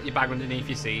 no put your bag underneath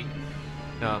your seat,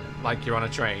 no, like you're on a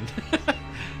train.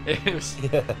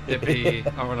 It'd be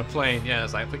or on a plane. Yeah,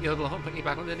 it's like put your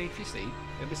back underneath your seat.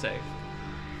 It'd be safe.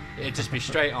 It'd just be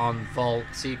straight on, vault,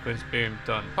 sequence, boom,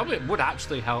 done. Probably would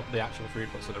actually help the actual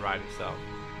throughput of the ride itself.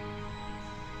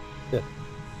 Yeah.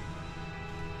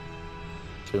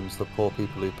 Trims the poor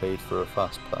people who paid for a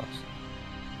fast pass.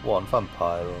 One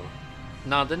vampire or...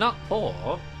 No, they're not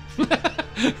poor.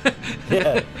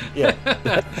 yeah.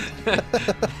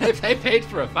 They paid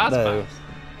for a fast pass.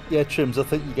 Yeah, Trims, I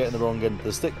think you're getting the wrong end of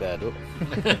the stick there, Doc.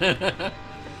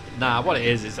 Nah, what it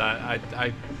is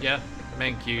yeah,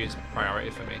 main queue is priority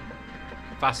for me.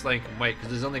 Fast lane can wait, because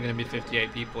there's only going to be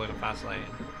 58 people in a fast lane.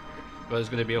 But there's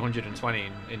going to be 120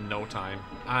 in no time.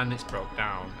 And it's broke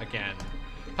down again.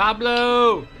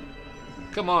 Pablo!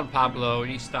 Come on, Pablo,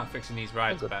 you need to start fixing these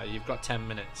rides better. You've got 10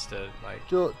 minutes to, like...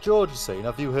 George is saying,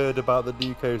 have you heard about the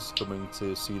new coaster coming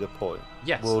to Cedar Point?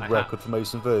 Yes, World record for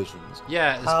most inversions.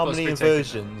 Yeah, it's How many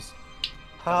inversions?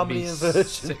 How many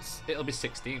inversions? It'll be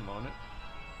 16, won't it?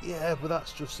 Yeah, but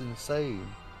that's just insane.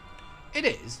 It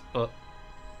is, but...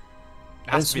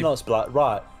 It's not like,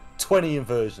 right, 20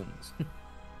 inversions.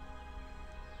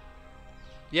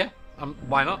 Yeah,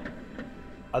 why not?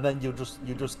 And then you'll just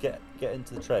get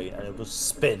into the train and it'll just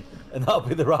spin, and that'll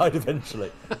be the ride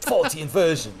eventually. 40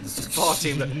 inversions.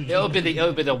 40. It'll be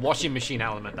the washing machine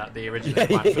element that the original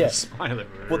for the Smiler.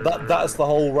 But that's the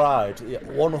whole ride. Yeah,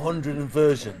 100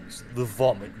 inversions. The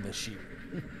vomit machine.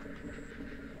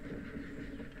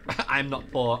 I'm not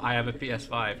poor. I have a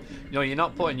PS5. No, you're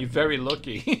not poor, and you're very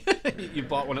lucky. You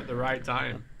bought one at the right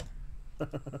time.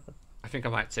 I think I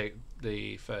might take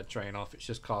the third train off. It's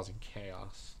just causing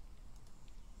chaos.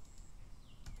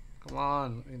 Come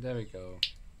on, there we go.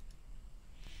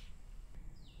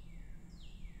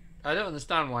 I don't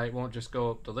understand why it won't just go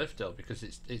up the lift hill, because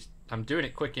it's I'm doing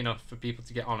it quick enough for people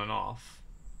to get on and off.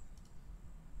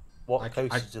 What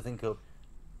coasters do you think of?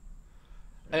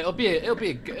 It'll be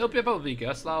probably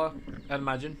Gerstlauer, I'd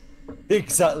imagine.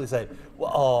 Exactly the same.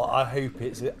 Well, oh, I hope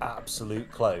it's an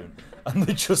absolute clone, and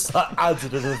they just like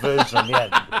added an inversion on the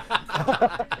end.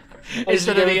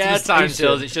 Instead of the airtime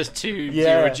tills, it's just two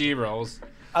zero G rolls.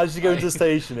 As you go into the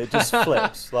station, it just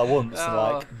flips like once, and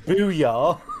like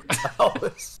booyah,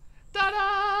 Towers.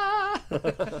 Ta-da!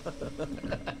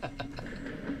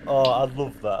 Oh, I'd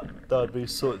love that. That'd be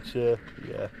such a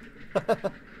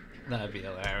That'd be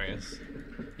hilarious.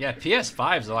 Yeah,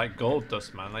 PS5s are like gold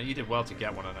dust, man. Like, you did well to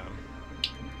get one of them.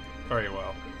 Very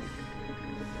well.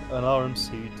 An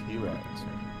RMC T-Rex.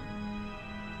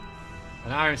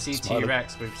 An RMC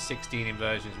T-Rex with 16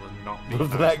 inversions would not be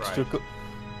with an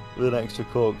extra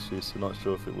corkscrew, so I'm not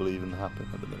sure if it will even happen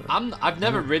at the minute. I've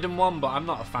never ridden one, but I'm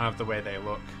not a fan of the way they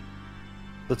look.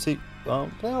 They're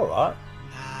alright.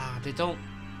 Nah, they don't.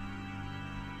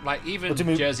 Like, even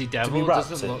Jersey Devil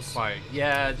doesn't look like...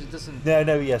 Yeah, it doesn't...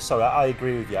 No, sorry, I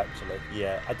agree with you, actually.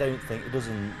 Yeah, I don't think... It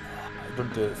doesn't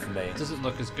do it for me. It doesn't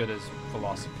look as good as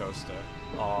Velocicoaster,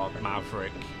 or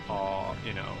Maverick, or,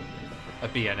 you know, a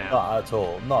B&M. Not at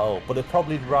all, not at all. But it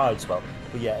probably rides well.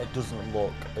 But yeah, it doesn't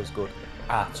look as good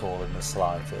at all in the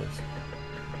slightest.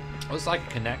 Well, it's like a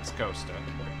Connect coaster.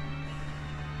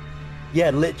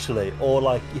 Yeah, literally. Or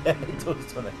like... Yeah, it does,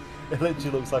 doesn't it? It literally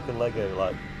looks like a Lego,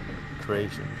 like...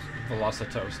 creations.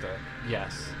 Velocitoaster,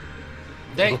 yes.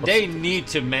 They need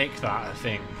to make that a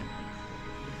thing.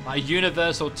 Like a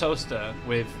universal toaster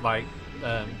with like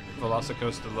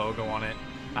Velocicoaster logo on it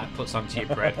that puts onto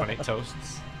your bread when it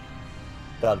toasts.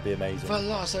 That'd be amazing.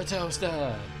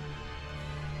 Velocitoaster.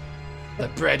 The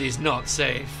bread is not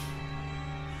safe.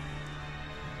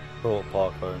 Thought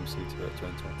Park RMC to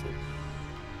 2020.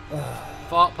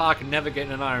 Thought Park never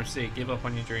getting an RMC. Give up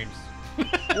on your dreams.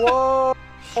 Whoa!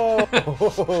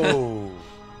 Oh.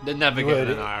 They're never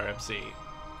getting an RMC.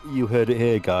 You heard it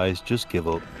here, guys. Just give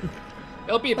up.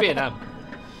 It'll be a B&M.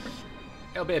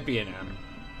 It'll be a B&M.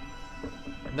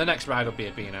 The next ride will be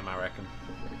a B&M, I reckon.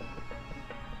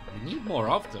 We need more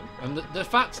of them. And the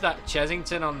fact that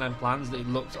Chessington on them plans, it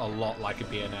looks a lot like a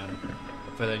B&M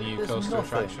for the new coaster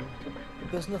attraction.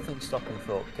 There's nothing stopping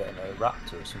Thorpe getting a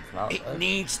Raptor or something out there. It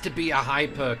needs to be a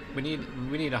hyper. We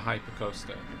need a hyper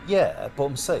coaster. Yeah, but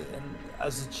I'm saying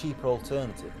as a cheaper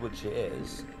alternative, which it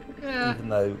is. Yeah. Even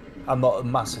though I'm not a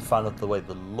massive fan of the way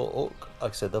they look,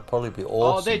 like I said, they'll probably be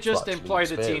awesome. Or they just employ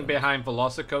the team behind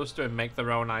Velocicoaster and make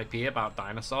their own IP about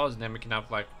dinosaurs, and then we can have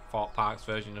like Fort Park's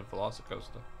version of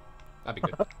Velocicoaster. That'd be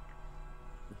good.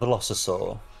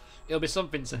 Velocisaur. It'll be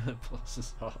something to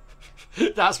Velocisaur.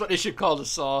 That's what they should call the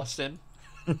sauce in.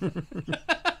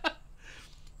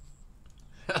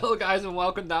 Hello guys and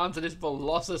welcome down to this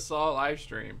Velocisaur live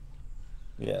stream.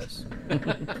 Yes.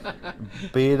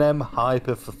 B&M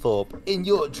hyper for Thorpe in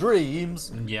your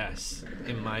dreams. Yes.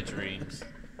 in my dreams.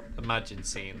 Imagine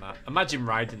seeing that. Imagine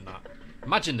riding that.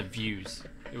 Imagine the views.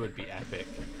 It would be epic.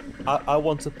 I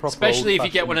want a proper. Especially if you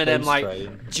get one of them like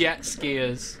train. jet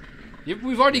skiers.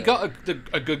 We've already got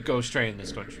a good ghost train in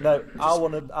this country. No, I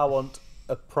want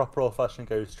a proper old-fashioned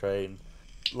ghost train,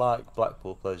 like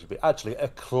Blackpool Pleasure Beach. Actually, a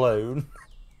clone.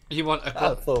 You want a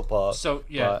at Thorpe Park. So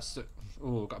yeah. Right. So,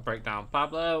 ooh, got to break down.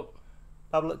 Pablo,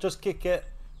 just kick it.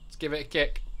 let's give it a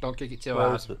kick. Don't kick it too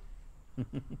hard.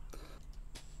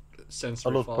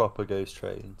 Sensory I love fault. proper ghost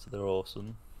trains. They're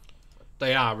awesome.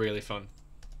 They are really fun.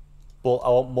 But I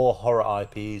want more horror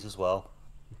IPs as well.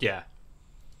 Yeah.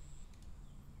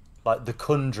 Like The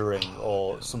Conjuring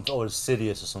or something, or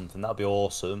Insidious or something. That'd be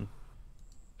awesome.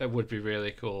 It would be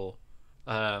really cool.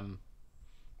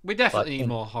 We definitely need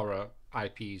more horror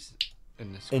IPs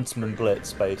in this. Intamin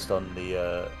Blitz based on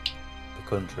the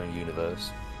Conjuring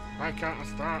universe. Why can't I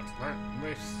start like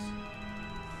this?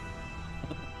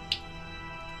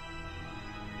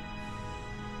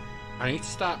 I need to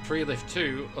start pre-lift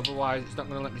too, otherwise it's not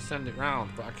going to let me send it round,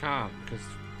 but I can't, because...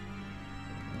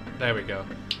 There we go.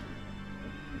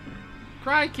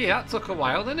 Crikey, that took a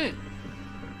while, didn't it?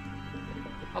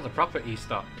 That was a proper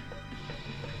E-stop.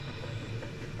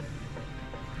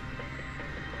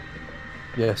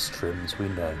 Yes, Trims, we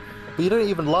know. But you don't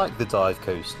even like the dive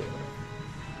coaster.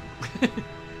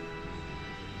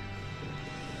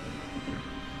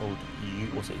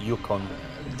 Was it Yukon?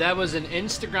 There was an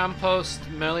Instagram post,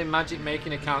 Merlin Magic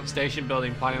making account station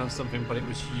building, planning on something, but it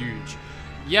was huge.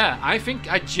 Yeah, I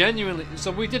think I genuinely... So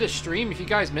we did a stream. If you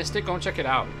guys missed it, go and check it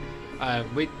out.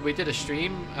 We did a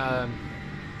stream,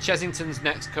 Chessington's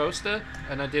next coaster,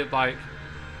 and I did like...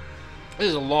 This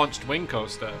is a launched wing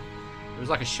coaster. It was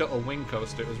like a shuttle wing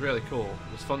coaster. It was really cool.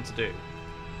 It was fun to do.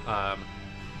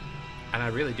 And I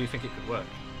really do think it could work.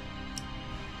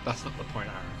 That's not the point,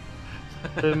 Aaron.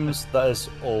 Sims, that is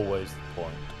always the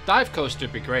point. Dive coaster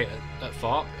would be great at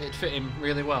Thorpe. It'd fit in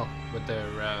really well with their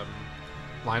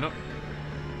lineup.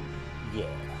 Yeah.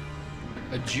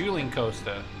 A dueling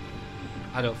coaster.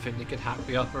 I don't think they could hack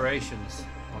the operations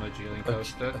on a dueling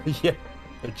coaster. Yeah,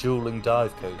 a dueling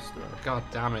dive coaster. God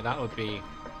damn it, that would be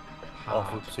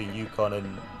hard. Off between Yukon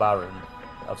and Barron,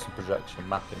 have some projection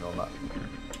mapping on that.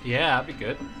 Yeah, that'd be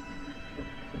good.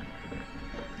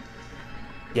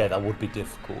 Yeah, that would be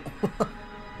difficult.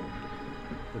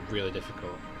 Really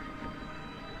difficult.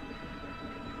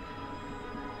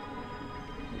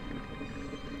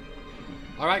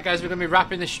 Alright guys, we're going to be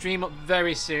wrapping the stream up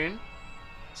very soon.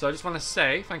 So I just want to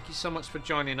say thank you so much for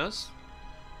joining us.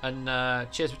 And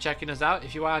cheers for checking us out.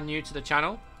 If you are new to the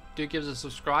channel, do give us a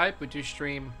subscribe. We do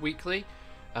stream weekly.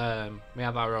 We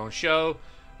have our own show.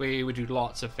 We do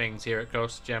lots of things here at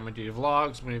CoasterGen. We do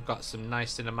vlogs. We've got some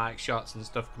nice cinematic shots and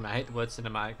stuff coming. I hate the word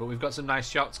cinematic, but we've got some nice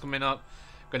shots coming up.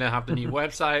 We're going to have the new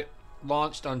website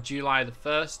launched on July the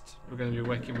 1st. We're going to be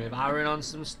working with Aaron on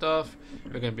some stuff.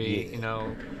 We're going to be, you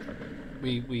know,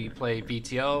 we play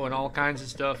BTO and all kinds of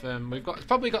stuff. And we've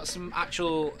probably got some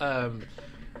actual,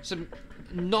 some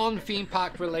non-theme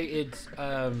park related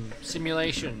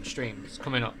simulation streams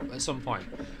coming up at some point.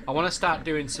 I want to start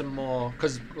doing some more,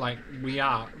 because like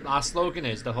our slogan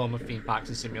is the home of theme parks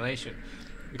and simulation,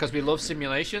 because we love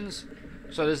simulations.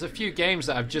 So there's a few games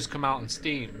that have just come out on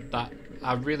Steam that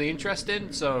I'm really interested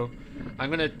in, so I'm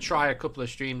going to try a couple of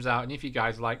streams out, and if you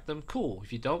guys like them, cool.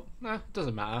 If you don't, it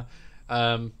doesn't matter.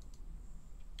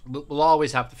 We'll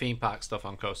always have the theme park stuff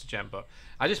on CoasterGen, but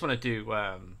I just want to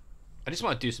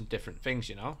do some different things,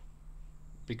 you know.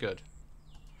 Be good.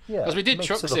 Yeah. Because we did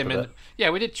truck sim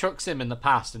we did truck sim in the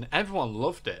past, and everyone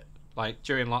loved it. Like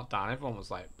during lockdown, everyone was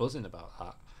like buzzing about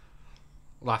that,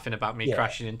 laughing about me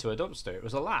crashing into a dumpster. It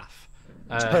was a laugh.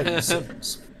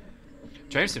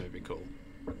 Train sim would be cool.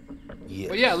 Yeah.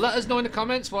 But yeah, let us know in the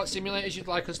comments what simulators you'd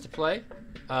like us to play.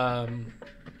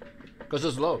 Because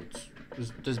there's loads.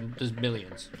 There's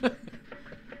millions.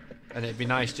 And it'd be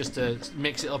nice just to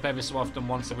mix it up every so often,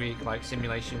 once a week, like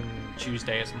Simulation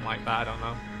Tuesday or something like that. I don't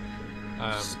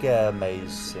know. Scare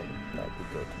maze sim. That'd be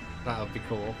good. That would be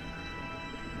cool.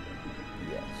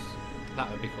 Yes.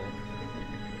 That would be cool.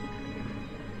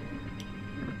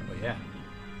 But yeah.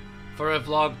 For a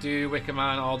vlog, do Wicker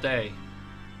Man all day.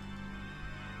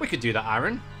 We could do that,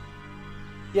 Aaron.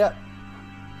 Yeah.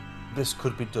 This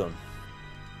could be done.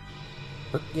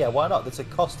 But yeah, why not? There's a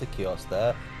Costa kiosk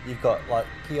there. You've got like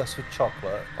kiosks with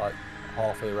chocolate, like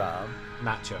halfway around.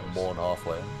 Nachos. More than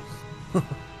halfway.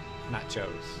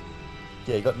 Nachos.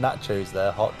 Yeah, you got nachos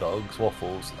there, hot dogs,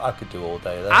 waffles. I could do all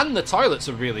day there. And the toilets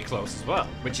are really close as well,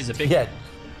 which is a big... Yeah,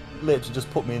 literally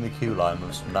just put me in the queue line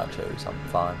with some nachos. I'm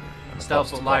fine.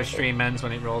 Stealth but live stream ends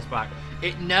when it rolls back.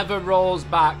 It never rolls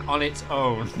back on its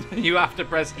own. You have to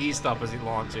press E-stop as it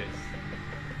launches.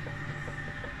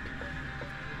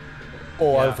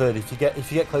 Or I've heard if you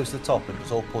get close to the top and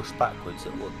it's all pushed backwards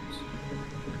at once.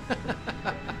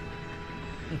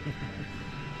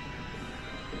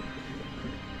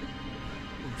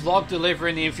 Vlog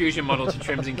delivering the infusion model to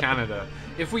Trims in Canada.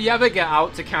 If we ever get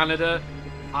out to Canada,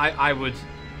 I would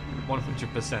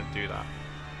 100% do that.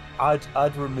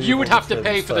 I'd remove. You would have to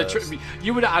pay for the.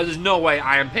 You would. There's no way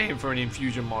I am paying for an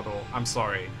infusion model. I'm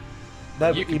sorry.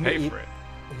 No, you can pay for it.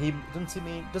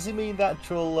 Does he mean the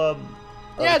actual?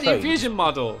 Yeah, the infusion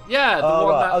model. Yeah, the one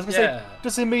right. that. I was gonna say,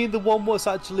 does he mean the one what's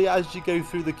actually as you go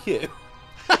through the queue?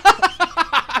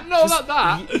 No, not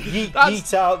that.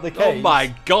 Yeet out the case. Oh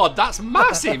my god, that's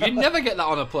massive. You never get that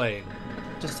on a plane.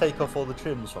 Just take off all the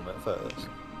trims from it first.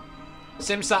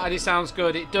 Sim Saturday sounds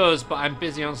good. It does, but I'm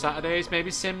busy on Saturdays.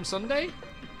 Maybe Sim Sunday?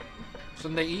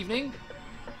 Sunday evening?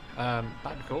 That'd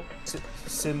be cool.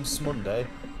 Sims Monday?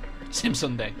 Sim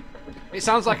Sunday. It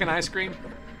sounds like an ice cream.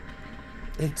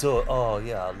 It does. Oh,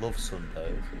 yeah, I love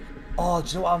Sundays. Oh, do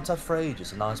you know what I haven't had for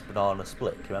ages? A nice banana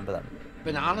split. Can you remember them?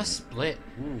 Banana split?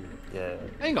 Ooh. Yeah.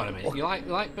 Hang on a minute. You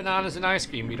like bananas and ice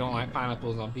cream, but you don't like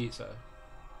pineapples on pizza?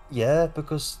 Yeah,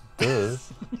 because duh.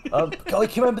 God, can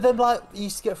you remember them like you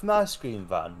used to get from the ice cream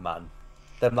van, man?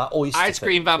 Them like oyster ice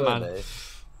cream van man.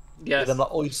 Yes. Yeah, them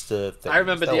like oyster things. I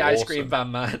remember the ice cream van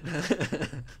man.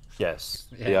 Yes,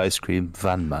 yeah. The ice cream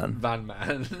van man. Van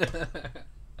man.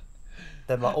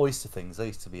 Them like oyster things. They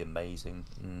used to be amazing.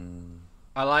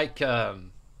 I like. I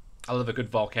love a good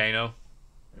volcano.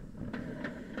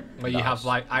 Where you have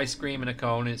like ice cream in a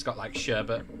cone and it's got like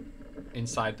sherbet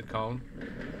inside the cone.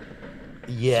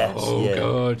 Yes. Oh, yeah.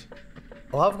 good.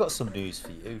 Well, I've got some news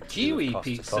for you. Kiwi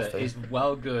pizza is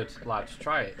well good, lads.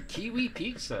 Try it. Kiwi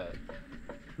pizza.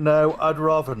 No, I'd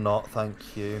rather not,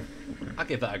 thank you. I'll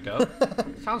give that a go.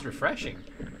 Sounds refreshing.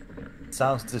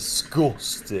 Sounds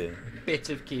disgusting. Bit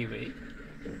of kiwi.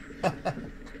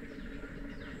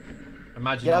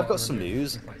 Imagine. Yeah, I've got some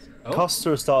news. Oh? Costa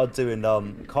has started doing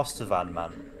Costa van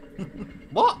man.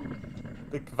 What?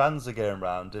 The vans are going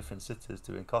around different cities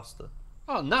doing Costa.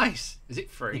 Oh, nice. Is it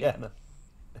free? Yeah. No.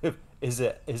 Is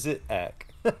it egg?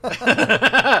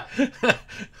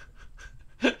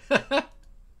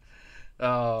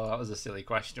 Oh, that was a silly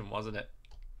question, wasn't it?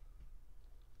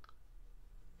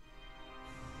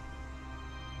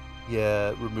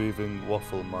 Yeah, removing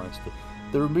Waffle Meister.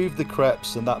 They removed the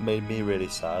crepes and that made me really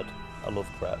sad. I love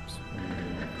crepes.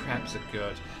 Crepes are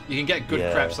good. You can get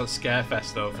good crepes on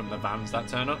Scarefest though from the vans that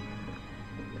turn up.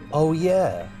 Oh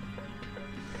yeah.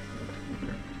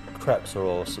 Crepes are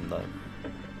awesome though.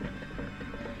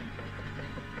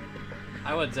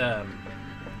 I would,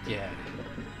 yeah.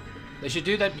 They should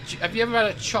do that. Have you ever had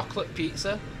a chocolate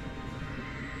pizza?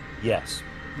 Yes.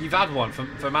 You've had one from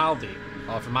Aldi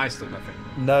or from Iceland, I think.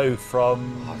 No,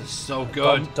 from. Oh, they're so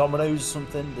good. Domino's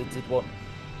something. They did one.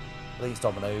 I think it's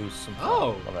Domino's. Something.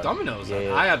 Oh, Domino's.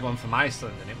 Yeah. I had one from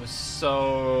Iceland and it was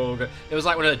so good. It was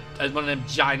like one of them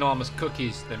ginormous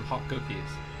cookies, them hot cookies.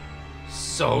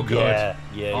 So good.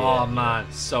 Yeah. Oh man,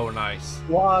 so nice.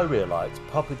 What I really liked,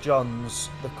 Papa John's,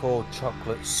 they're called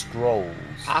chocolate scrolls.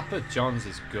 Papa John's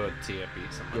is good tier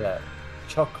pizza, man. Yeah.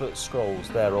 Chocolate scrolls,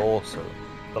 they're awesome.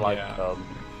 They're like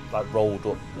like rolled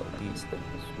up little pizza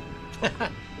things.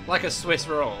 Like a Swiss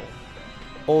roll.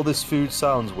 All this food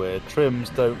sounds weird. Trims,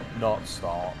 don't not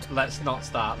start. Let's not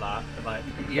start that. Like,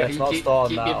 let's not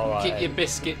start that. Keep your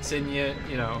biscuits in your,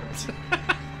 you know.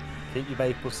 Keep your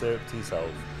maple syrup to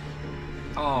yourself.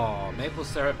 Oh, maple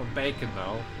syrup and bacon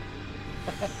though.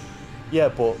 Yeah,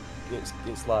 but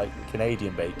it's like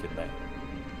Canadian bacon, mate.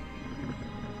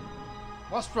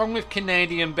 What's wrong with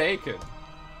Canadian bacon?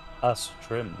 That's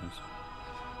Trims.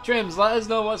 Trims, let us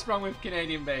know what's wrong with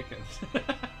Canadian bacon.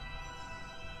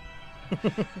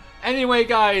 Anyway,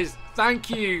 guys, thank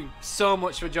you so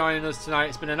much for joining us tonight.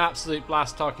 It's been an absolute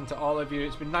blast talking to all of you.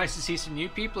 It's been nice to see some new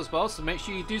people as well, so make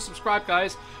sure you do subscribe,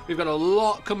 guys. We've got a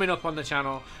lot coming up on the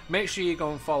channel. Make sure you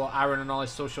go and follow Aaron on all his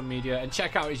social media and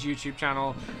check out his YouTube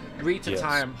channel, Rita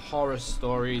Time Horror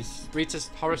Stories. Rita's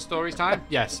Horror Story Time?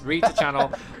 Yes, Rita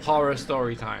Channel Horror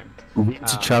Story Time.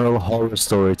 Rita Channel Horror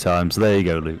Story Times. There you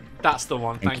go, Luke. That's the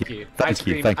one. Thank you. Thank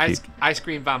you. Ice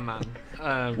Cream Van Man.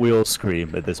 We all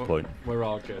scream at this point. We're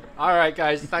all good. Alright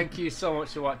guys, thank you so much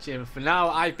for watching. For now,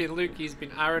 I've been Luke, he's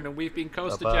been Aaron, and we've been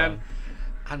CoasterGen.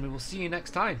 And we will see you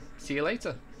next time. See you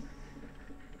later.